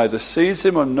 because it neither sees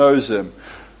him or knows him.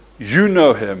 You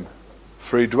know him,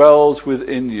 for he dwells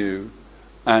within you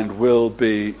and will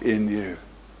be in you."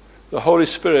 The Holy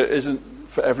Spirit isn't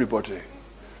for everybody.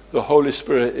 The Holy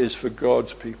Spirit is for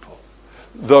God's people.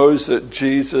 Those that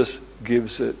Jesus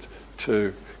gives him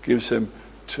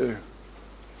to.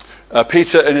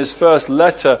 Peter, in his first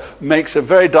letter, makes a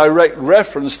very direct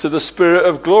reference to the Spirit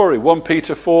of glory. 1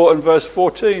 Peter 4 and verse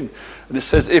 14. And it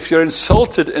says, "If you're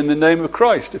insulted in the name of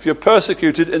Christ, if you're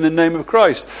persecuted in the name of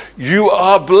Christ, you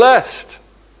are blessed,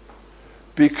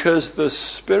 because the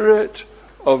Spirit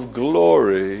of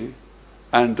glory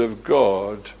and of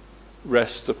God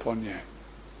rests upon you."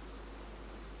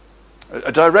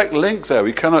 A direct link there.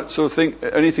 We cannot sort of think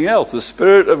anything else. The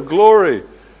Spirit of glory.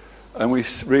 And we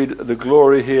read the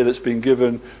glory here that's been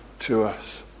given to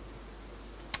us.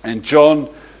 And John,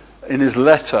 in his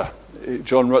letter,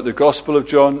 John wrote the Gospel of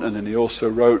John, and then he also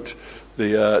wrote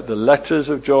the letters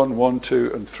of John, 1,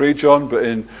 2, and 3 John. But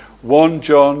in 1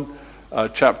 John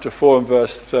chapter 4 and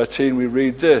verse 13, we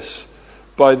read this: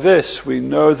 "By this we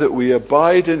know that we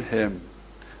abide in him,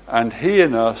 and he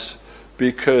in us,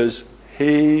 because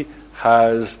he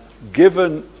has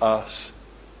given us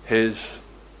his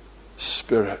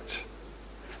Spirit."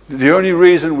 The only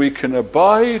reason we can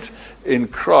abide in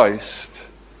Christ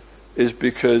is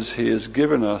because he has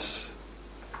given us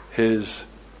his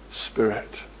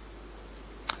Spirit.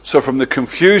 So from the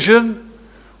confusion,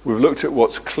 we've looked at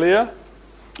what's clear.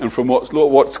 And from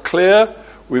what's clear,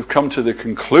 we've come to the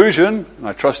conclusion, and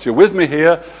I trust you're with me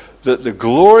here, that the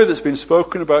glory that's been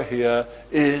spoken about here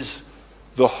is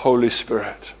the Holy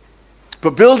Spirit.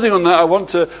 But building on that, I want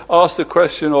to ask the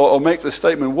question or make the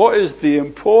statement, what is the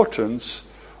importance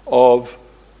of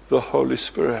the Holy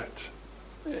Spirit?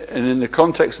 And in the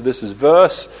context of this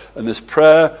verse and this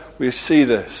prayer, we see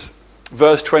this.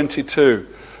 Verse 22,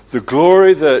 the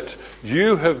glory that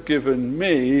you have given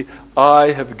me,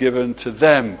 I have given to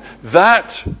them,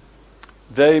 that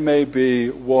they may be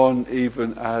one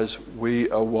even as we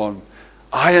are one.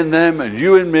 I and them and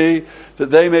you and me,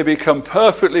 that they may become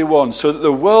perfectly one, so that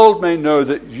the world may know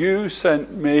that you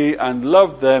sent me and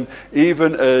loved them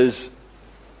even as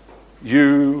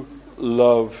you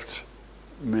loved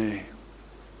me.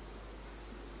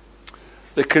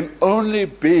 There can only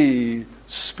be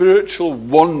spiritual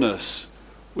oneness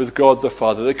with God the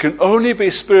Father. There can only be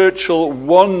spiritual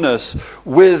oneness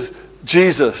with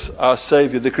Jesus, our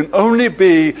Savior. There can only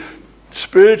be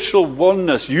spiritual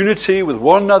oneness, unity with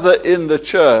one another in the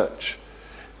church,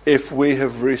 if we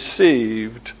have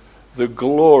received the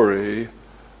glory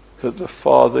that the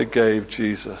Father gave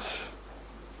Jesus.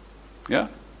 Yeah?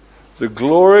 The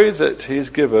glory that He's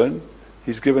given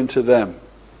to them.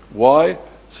 Why?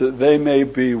 So that they may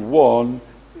be one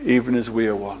even as we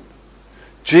are one.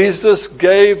 Jesus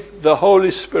gave the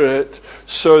Holy Spirit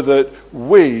so that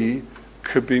we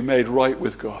could be made right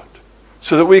with God.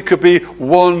 So that we could be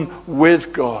one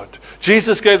with God.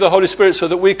 Jesus gave the Holy Spirit so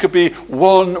that we could be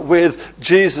one with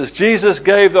Jesus. Jesus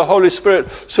gave the Holy Spirit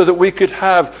so that we could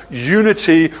have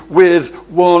unity with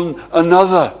one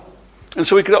another. And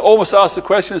so we could almost ask the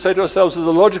question and say to ourselves as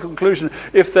a logical conclusion,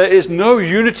 if there is no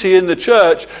unity in the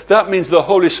church, that means the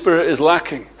Holy Spirit is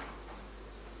lacking.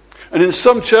 And in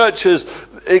some churches,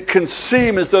 it can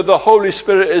seem as though the Holy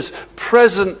Spirit is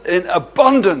present in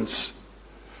abundance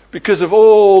because of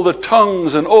all the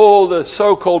tongues and all the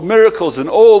so-called miracles and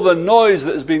all the noise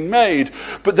that has been made.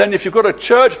 But then if you've got a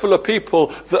church full of people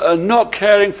that are not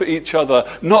caring for each other,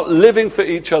 not living for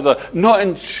each other, not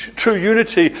in true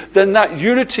unity, then that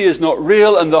unity is not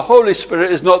real and the Holy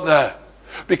Spirit is not there.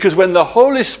 Because when the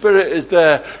Holy Spirit is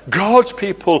there, God's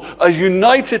people are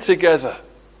united together.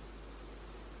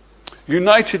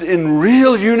 United in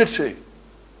real unity.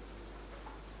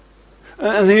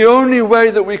 And the only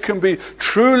way that we can be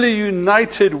truly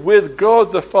united with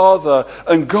God the Father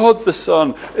and God the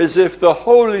Son is if the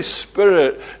Holy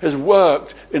Spirit has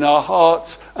worked in our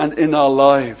hearts and in our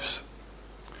lives.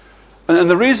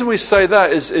 And the reason we say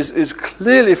that is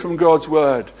clearly from God's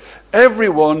Word.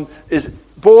 Everyone is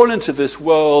born into this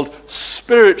world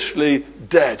spiritually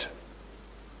dead.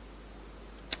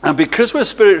 And because we're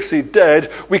spiritually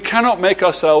dead, we cannot make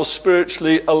ourselves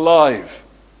spiritually alive.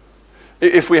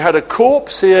 If we had a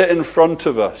corpse here in front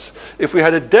of us, if we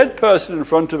had a dead person in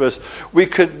front of us, we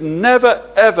could never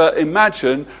ever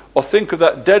imagine or think of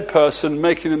that dead person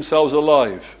making themselves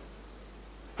alive.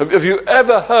 Have you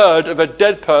ever heard of a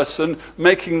dead person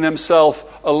making themselves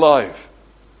alive?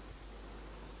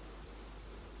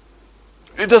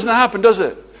 It doesn't happen, does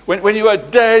it? When you are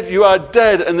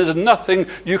dead, and there's nothing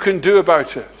you can do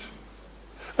about it.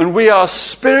 And we are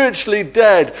spiritually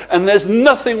dead, and there's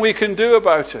nothing we can do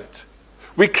about it.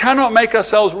 We cannot make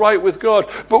ourselves right with God.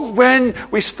 But when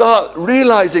we start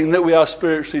realizing that we are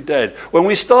spiritually dead, when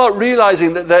we start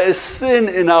realizing that there is sin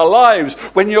in our lives,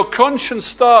 when your conscience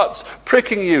starts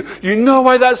pricking you, you know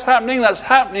why that's happening? That's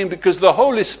happening because the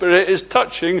Holy Spirit is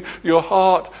touching your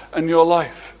heart and your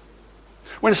life.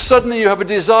 When suddenly you have a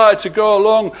desire to go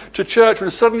along to church, when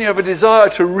suddenly you have a desire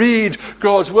to read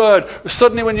God's Word,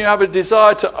 suddenly when you have a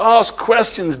desire to ask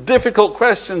questions, difficult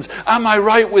questions, am I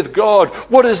right with God?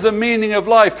 What is the meaning of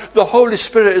life? The Holy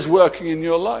Spirit is working in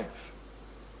your life.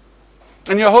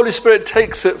 And your Holy Spirit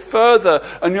takes it further,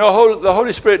 and the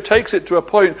Holy Spirit takes it to a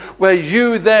point where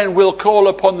you then will call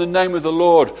upon the name of the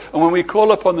Lord. And when we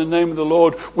call upon the name of the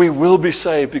Lord, we will be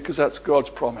saved because that's God's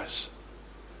promise.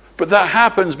 But that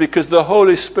happens because the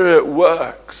Holy Spirit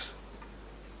works.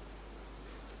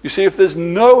 You see, if there's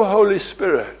no Holy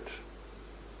Spirit,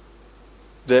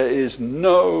 there is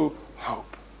no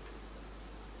hope.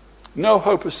 No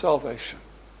hope of salvation.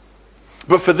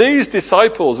 But for these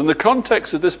disciples, in the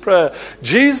context of this prayer,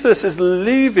 Jesus is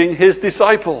leaving his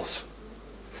disciples.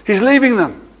 He's leaving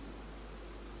them.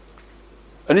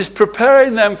 And he's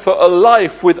preparing them for a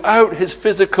life without his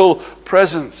physical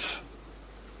presence.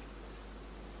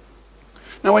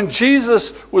 Now, when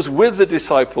Jesus was with the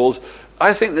disciples,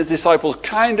 I think the disciples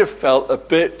kind of felt a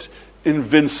bit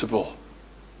invincible.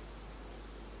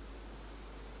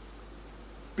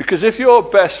 Because if your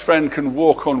best friend can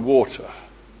walk on water,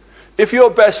 if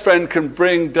your best friend can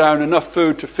bring down enough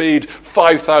food to feed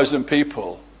 5,000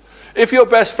 people, if your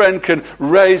best friend can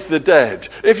raise the dead,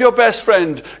 if your best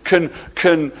friend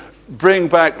can bring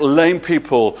back lame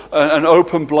people and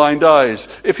open blind eyes,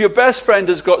 if your best friend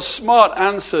has got smart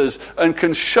answers and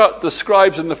can shut the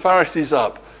scribes and the Pharisees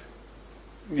up,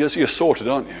 you're sorted,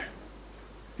 aren't you?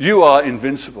 You are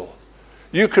invincible.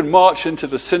 You can march into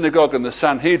the synagogue and the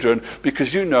Sanhedrin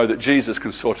because you know that Jesus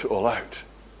can sort it all out.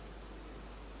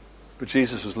 But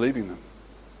Jesus was leaving them.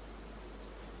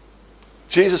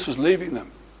 Jesus was leaving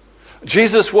them.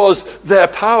 Jesus was their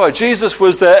power. Jesus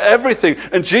was their everything.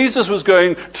 And Jesus was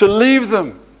going to leave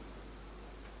them.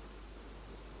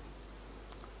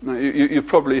 Now, you've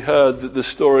probably heard the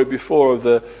story before of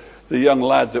the young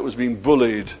lad that was being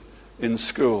bullied in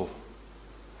school.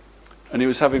 And he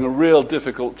was having a real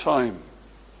difficult time.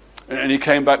 And he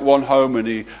came back one home and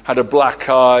he had a black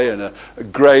eye and a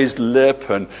grazed lip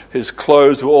and his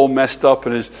clothes were all messed up.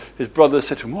 And his brother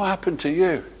said to him, "What happened to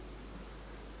you?"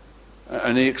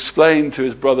 And he explained to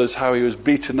his brothers how he was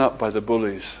beaten up by the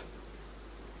bullies.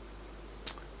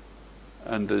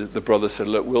 And the brother said,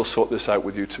 "Look, we'll sort this out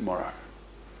with you tomorrow."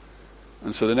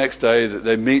 And so the next day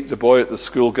they meet the boy at the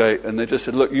school gate and they just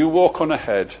said, "Look, you walk on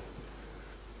ahead.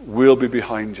 We'll be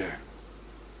behind you."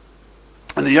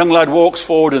 And the young lad walks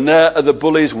forward and there are the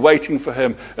bullies waiting for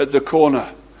him at the corner.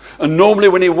 And normally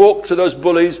when he walked to those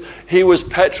bullies, he was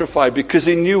petrified because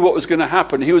he knew what was going to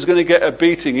happen. He was going to get a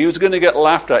beating. He was going to get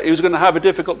laughed at. He was going to have a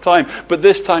difficult time. But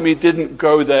this time he didn't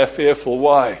go there fearful.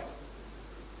 Why?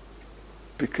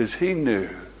 Because he knew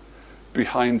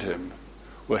behind him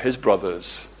were his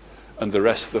brothers and the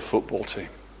rest of the football team.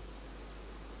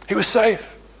 He was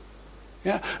safe.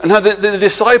 Yeah, and how the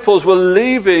disciples were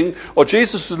leaving, or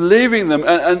Jesus was leaving them,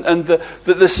 and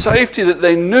the safety that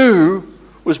they knew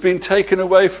was being taken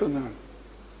away from them.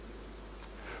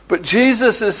 But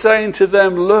Jesus is saying to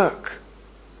them, "Look,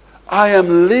 I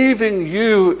am leaving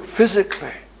you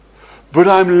physically, but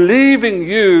I'm leaving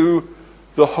you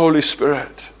the Holy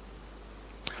Spirit."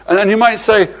 And you might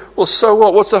say, "Well, so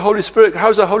what? What's the Holy Spirit?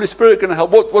 How's the Holy Spirit going to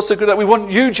help? What's the good? We want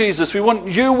you, Jesus. We want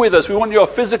you with us. We want your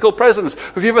physical presence."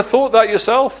 Have you ever thought that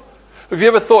yourself? Have you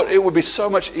ever thought it would be so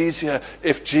much easier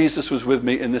if Jesus was with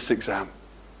me in this exam?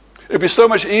 It would be so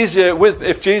much easier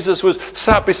if Jesus was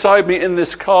sat beside me in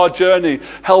this car journey,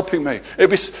 helping me.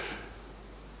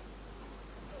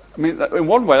 In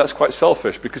one way, that's quite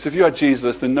selfish, because if you had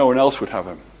Jesus, then no one else would have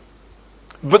him.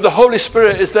 But the Holy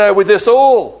Spirit is there with us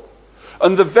all.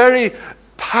 And the very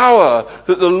power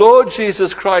that the Lord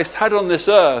Jesus Christ had on this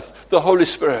earth, the Holy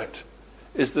Spirit,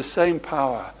 is the same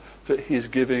power that he is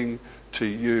giving to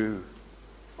you,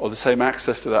 or the same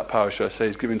access to that power, should I say,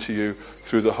 is given to you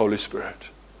through the Holy Spirit.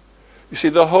 You see,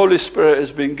 the Holy Spirit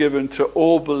has been given to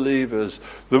all believers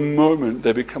the moment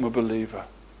they become a believer.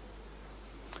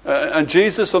 And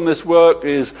Jesus on this work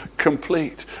is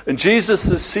complete. And Jesus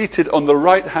is seated on the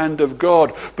right hand of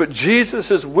God. But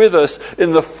Jesus is with us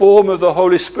in the form of the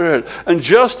Holy Spirit. And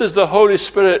just as the Holy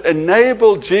Spirit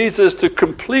enabled Jesus to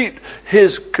complete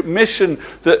his commission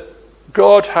that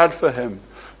God had for him,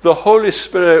 the Holy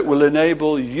Spirit will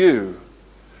enable you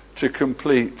to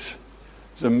complete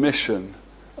the mission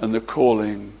and the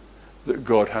calling that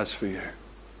God has for you.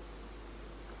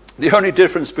 The only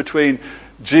difference between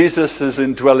Jesus'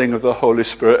 indwelling of the Holy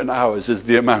Spirit and ours is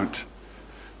the amount,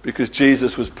 because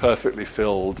Jesus was perfectly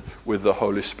filled with the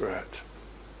Holy Spirit,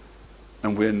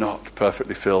 and we're not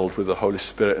perfectly filled with the Holy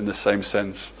Spirit in the same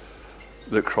sense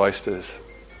that Christ is.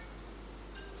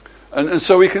 And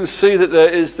so we can see that there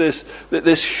is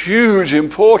this huge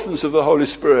importance of the Holy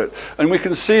Spirit. And we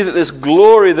can see that this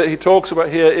glory that he talks about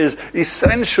here is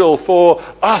essential for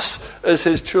us as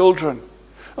his children.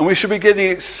 And we should be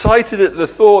getting excited at the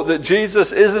thought that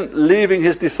Jesus isn't leaving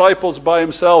his disciples by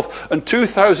himself. And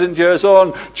 2,000 years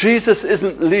on, Jesus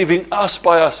isn't leaving us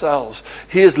by ourselves.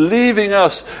 He is leaving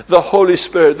us the Holy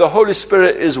Spirit. The Holy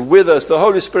Spirit is with us. The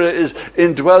Holy Spirit is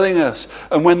indwelling us.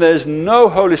 And when there's no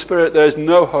Holy Spirit, there is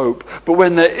no hope. But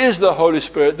when there is the Holy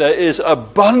Spirit, there is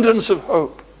abundance of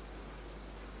hope.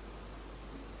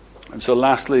 And so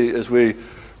lastly, as we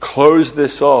close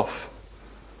this off,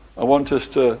 I want us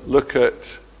to look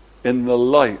at in the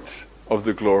light of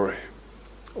the glory,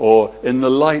 or in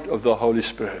the light of the Holy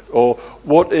Spirit, or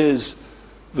what is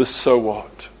the so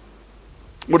what?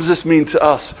 What does this mean to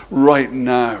us right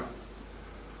now?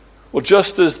 Well,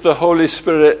 just as the Holy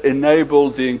Spirit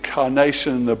enabled the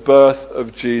incarnation and the birth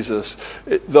of Jesus,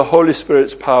 the Holy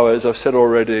Spirit's power, as I've said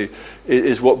already,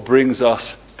 is what brings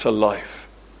us to life.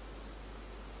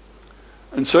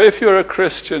 And so if you're a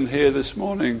Christian here this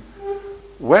morning,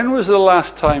 when was the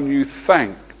last time you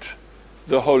thanked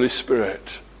the Holy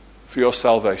Spirit for your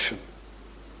salvation.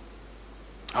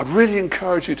 I'd really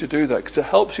encourage you to do that because it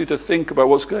helps you to think about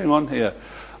what's going on here.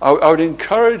 I would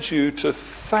encourage you to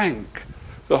thank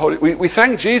the Holy... We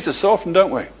thank Jesus so often,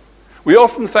 don't we? We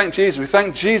often thank Jesus. We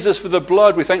thank Jesus for the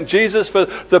blood. We thank Jesus for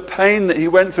the pain that he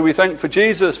went through. We thank for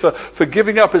Jesus for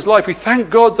giving up his life. We thank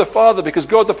God the Father because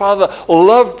God the Father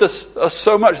loved us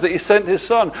so much that he sent his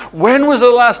Son. When was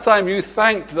the last time you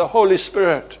thanked the Holy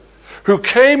Spirit who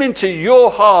came into your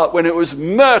heart when it was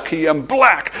murky and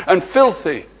black and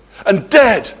filthy and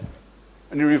dead,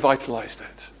 and he revitalized it?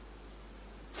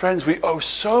 Friends, we owe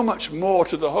so much more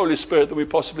to the Holy Spirit than we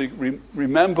possibly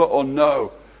remember or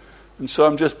know. And so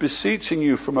I'm just beseeching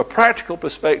you from a practical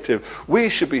perspective, we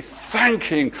should be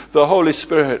thanking the Holy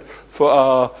Spirit for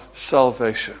our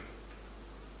salvation.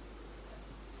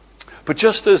 But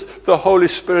just as the Holy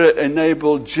Spirit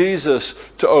enabled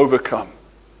Jesus to overcome,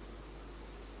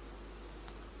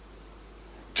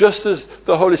 just as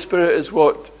the Holy Spirit is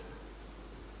what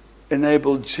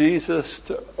enabled Jesus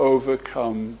to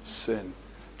overcome sin.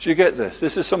 Do you get this?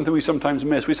 This is something we sometimes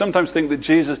miss. We sometimes think that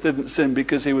Jesus didn't sin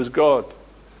because he was God.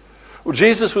 Well,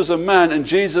 Jesus was a man and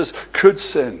Jesus could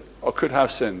sin or could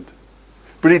have sinned.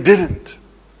 But he didn't.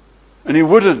 And he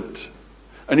wouldn't.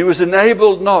 And he was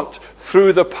enabled not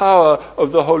through the power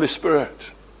of the Holy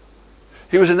Spirit.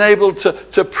 He was enabled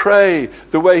to pray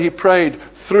the way he prayed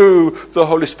through the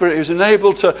Holy Spirit. He was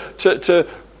enabled to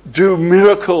do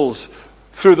miracles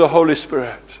through the Holy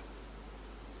Spirit.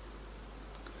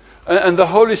 And the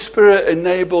Holy Spirit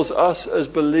enables us as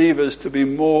believers to be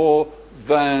more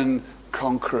than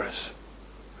conquerors.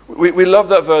 We love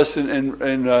that verse in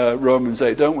Romans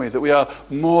 8, don't we? That we are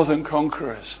more than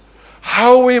conquerors.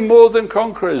 How are we more than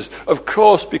conquerors? Of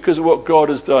course, because of what God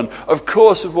has done. Of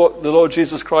course, of what the Lord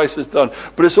Jesus Christ has done.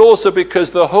 But it's also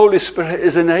because the Holy Spirit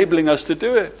is enabling us to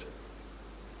do it.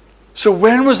 So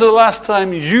when was the last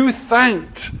time you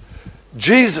thanked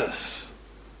Jesus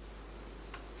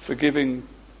for giving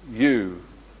you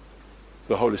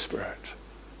the Holy Spirit?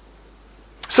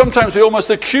 Sometimes we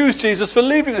almost accuse Jesus for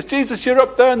leaving us. Jesus, you're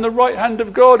up there in the right hand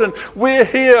of God and we're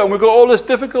here and we've got all this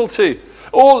difficulty.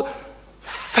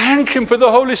 Thank him for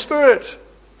the Holy Spirit.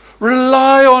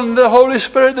 Rely on the Holy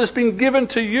Spirit that's been given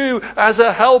to you as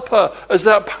a helper, as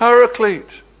that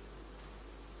paraclete.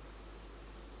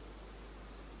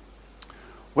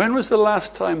 When was the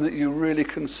last time that you really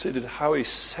considered how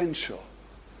essential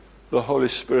the Holy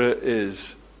Spirit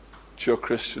is to your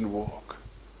Christian walk?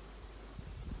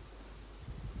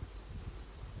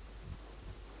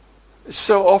 It's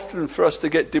so often for us to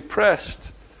get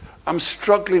depressed. I'm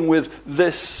struggling with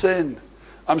this sin.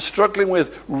 I'm struggling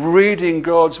with reading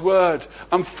God's word.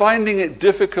 I'm finding it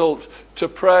difficult to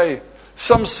pray.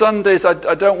 Some Sundays I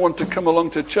don't want to come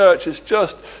along to church. It's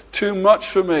just too much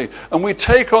for me. And we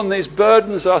take on these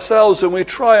burdens ourselves and we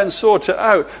try and sort it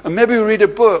out. And maybe we read a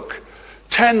book,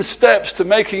 10 Steps to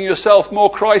Making Yourself More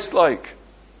Christ-like.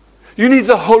 You need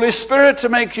the Holy Spirit to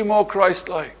make you more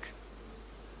Christ-like.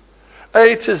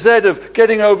 A to Z of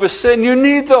getting over sin. You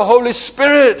need the Holy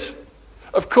Spirit.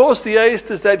 Of course, the A's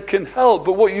to Z can help,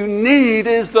 but what you need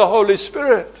is the Holy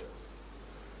Spirit.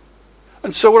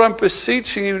 And so what I'm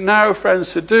beseeching you now,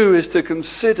 friends, to do is to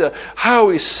consider how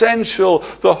essential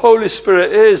the Holy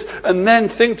Spirit is, and then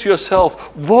think to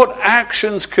yourself, what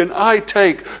actions can I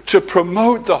take to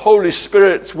promote the Holy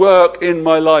Spirit's work in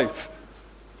my life?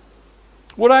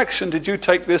 What action did you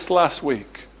take this last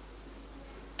week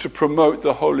to promote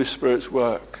the Holy Spirit's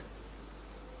work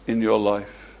in your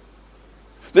life?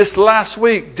 This last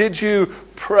week, did you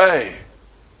pray,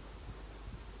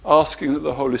 asking that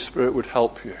the Holy Spirit would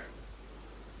help you?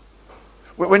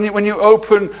 When you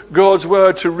open God's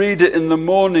word to read it in the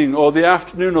morning or the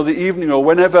afternoon or the evening or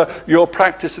whenever your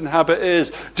practice and habit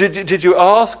is, did you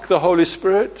ask the Holy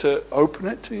Spirit to open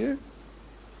it to you?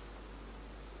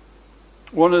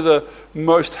 One of the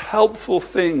most helpful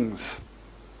things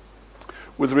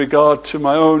with regard to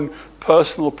my own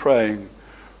personal praying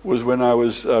was when I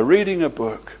was reading a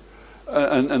book,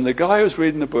 and the guy who was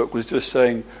reading the book was just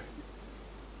saying,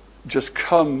 just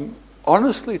come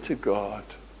honestly to God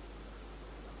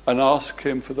and ask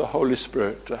him for the Holy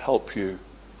Spirit to help you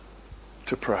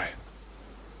to pray.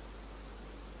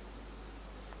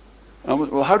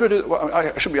 Well, how do I do it? Well,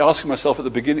 I shouldn't be asking myself at the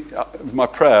beginning of my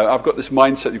prayer. I've got this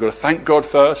mindset, you've got to thank God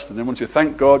first, and then once you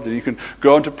thank God, then you can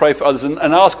go on to pray for others and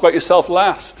ask about yourself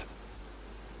last.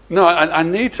 No, I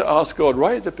need to ask God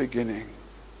right at the beginning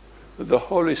that the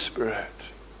Holy Spirit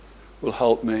will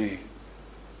help me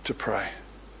to pray.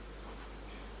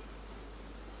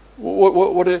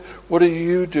 What are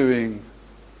you doing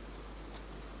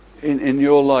in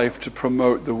your life to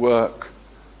promote the work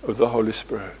of the Holy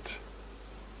Spirit?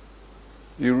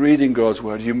 Are you reading God's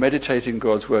word? Are you meditating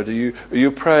God's word? Are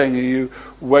you praying? Are you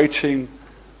waiting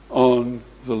on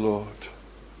the Lord?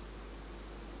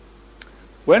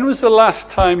 When was the last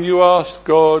time you asked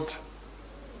God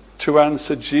to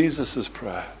answer Jesus'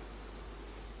 prayer?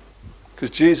 Because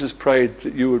Jesus prayed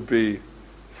that you would be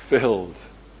filled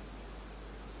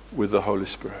with the Holy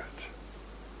Spirit.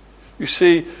 You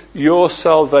see, your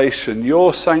salvation,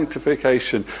 your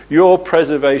sanctification, your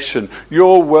preservation,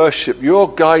 your worship,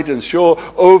 your guidance, your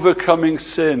overcoming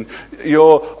sin,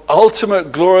 your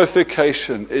ultimate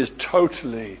glorification is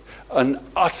totally and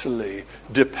utterly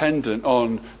dependent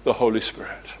on the Holy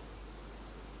Spirit.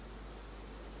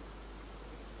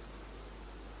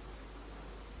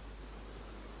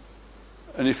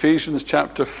 In Ephesians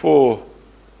chapter 4,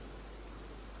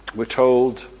 we're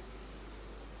told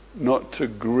not to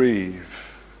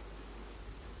grieve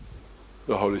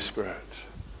the Holy Spirit.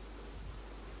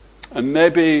 And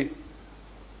maybe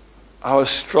our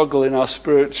struggle in our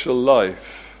spiritual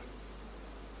life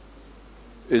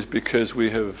is because we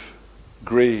have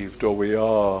grieved, or we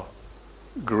are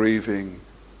grieving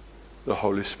the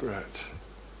Holy Spirit.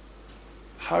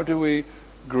 How do we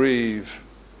grieve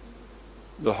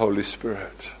the Holy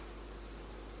Spirit?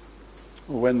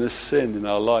 When there's sin in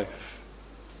our life,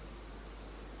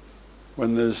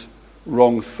 when there's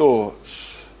wrong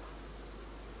thoughts,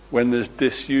 when there's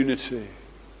disunity,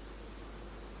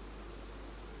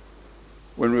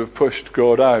 when we've pushed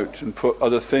God out and put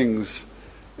other things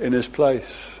in his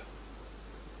place,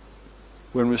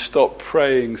 when we stop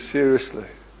praying seriously.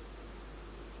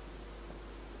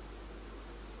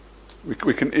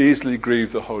 We can easily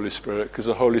grieve the Holy Spirit because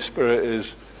the Holy Spirit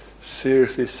is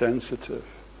seriously sensitive.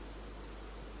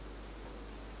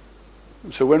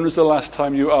 And so when was the last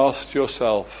time you asked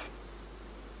yourself,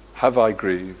 have I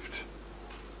grieved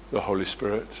the Holy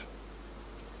Spirit?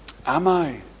 Am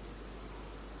I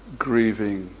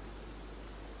grieving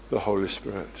the Holy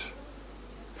Spirit?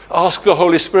 Ask the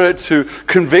Holy Spirit to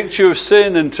convict you of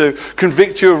sin and to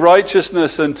convict you of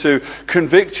righteousness and to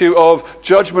convict you of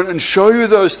judgment and show you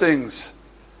those things.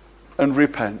 And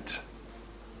repent.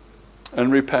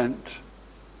 And repent.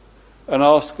 And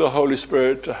ask the Holy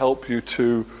Spirit to help you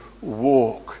to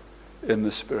walk in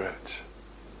the Spirit.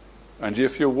 And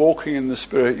if you're walking in the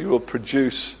Spirit, you will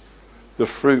produce the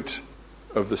fruit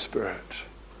of the Spirit.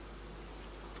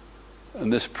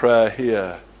 And this prayer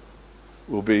here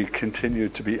will be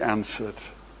continued to be answered,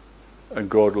 and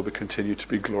God will be continued to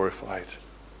be glorified.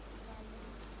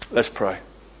 Let's pray.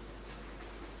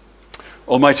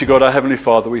 Almighty God, our Heavenly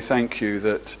Father, we thank you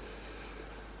that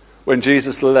when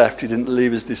Jesus left, he didn't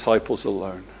leave his disciples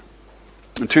alone.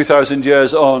 And 2,000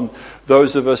 years on,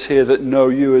 those of us here that know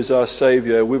you as our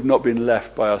Saviour, we've not been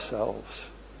left by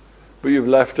ourselves, but you've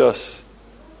left us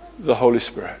the Holy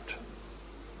Spirit.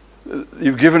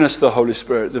 You've given us the Holy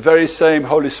Spirit, the very same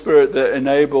Holy Spirit that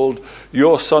enabled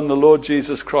your Son, the Lord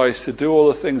Jesus Christ, to do all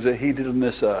the things that he did on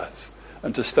this earth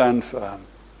and to stand firm.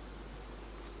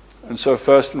 And so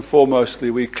first and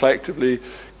foremostly, we collectively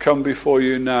come before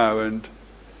you now, and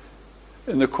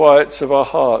in the quiets of our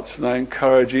hearts, and I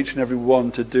encourage each and every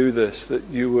one to do this, that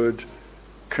you would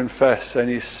confess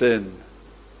any sin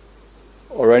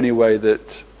or any way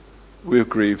that we've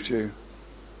grieved you.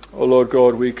 Oh Lord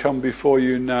God, we come before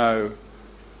you now,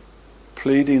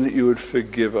 pleading that you would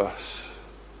forgive us.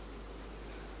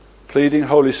 Pleading,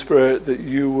 Holy Spirit, that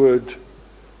you would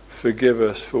forgive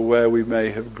us for where we may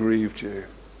have grieved you.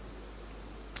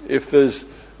 If there's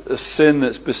a sin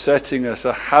that's besetting us,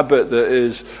 a habit that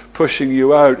is pushing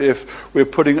you out, if we're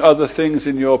putting other things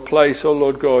in your place, oh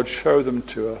Lord God, show them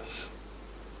to us.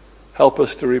 Help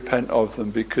us to repent of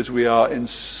them, because we are in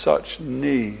such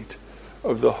need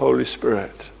of the Holy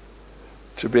Spirit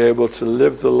to be able to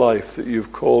live the life that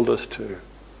you've called us to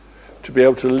be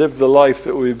able to live the life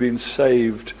that we've been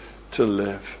saved to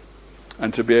live,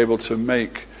 and to be able to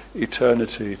make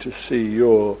eternity, to see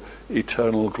your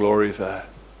eternal glory there.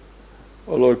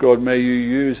 Oh Lord God, may you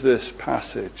use this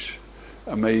passage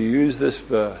and may you use this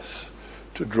verse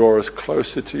to draw us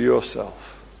closer to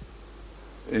yourself.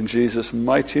 In Jesus'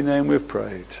 mighty name we've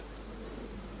prayed.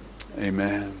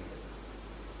 Amen.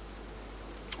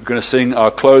 We're going to sing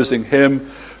our closing hymn,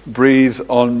 Breathe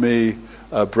on Me,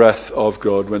 a Breath of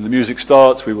God. When the music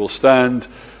starts, we will stand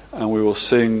and we will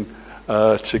sing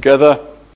together.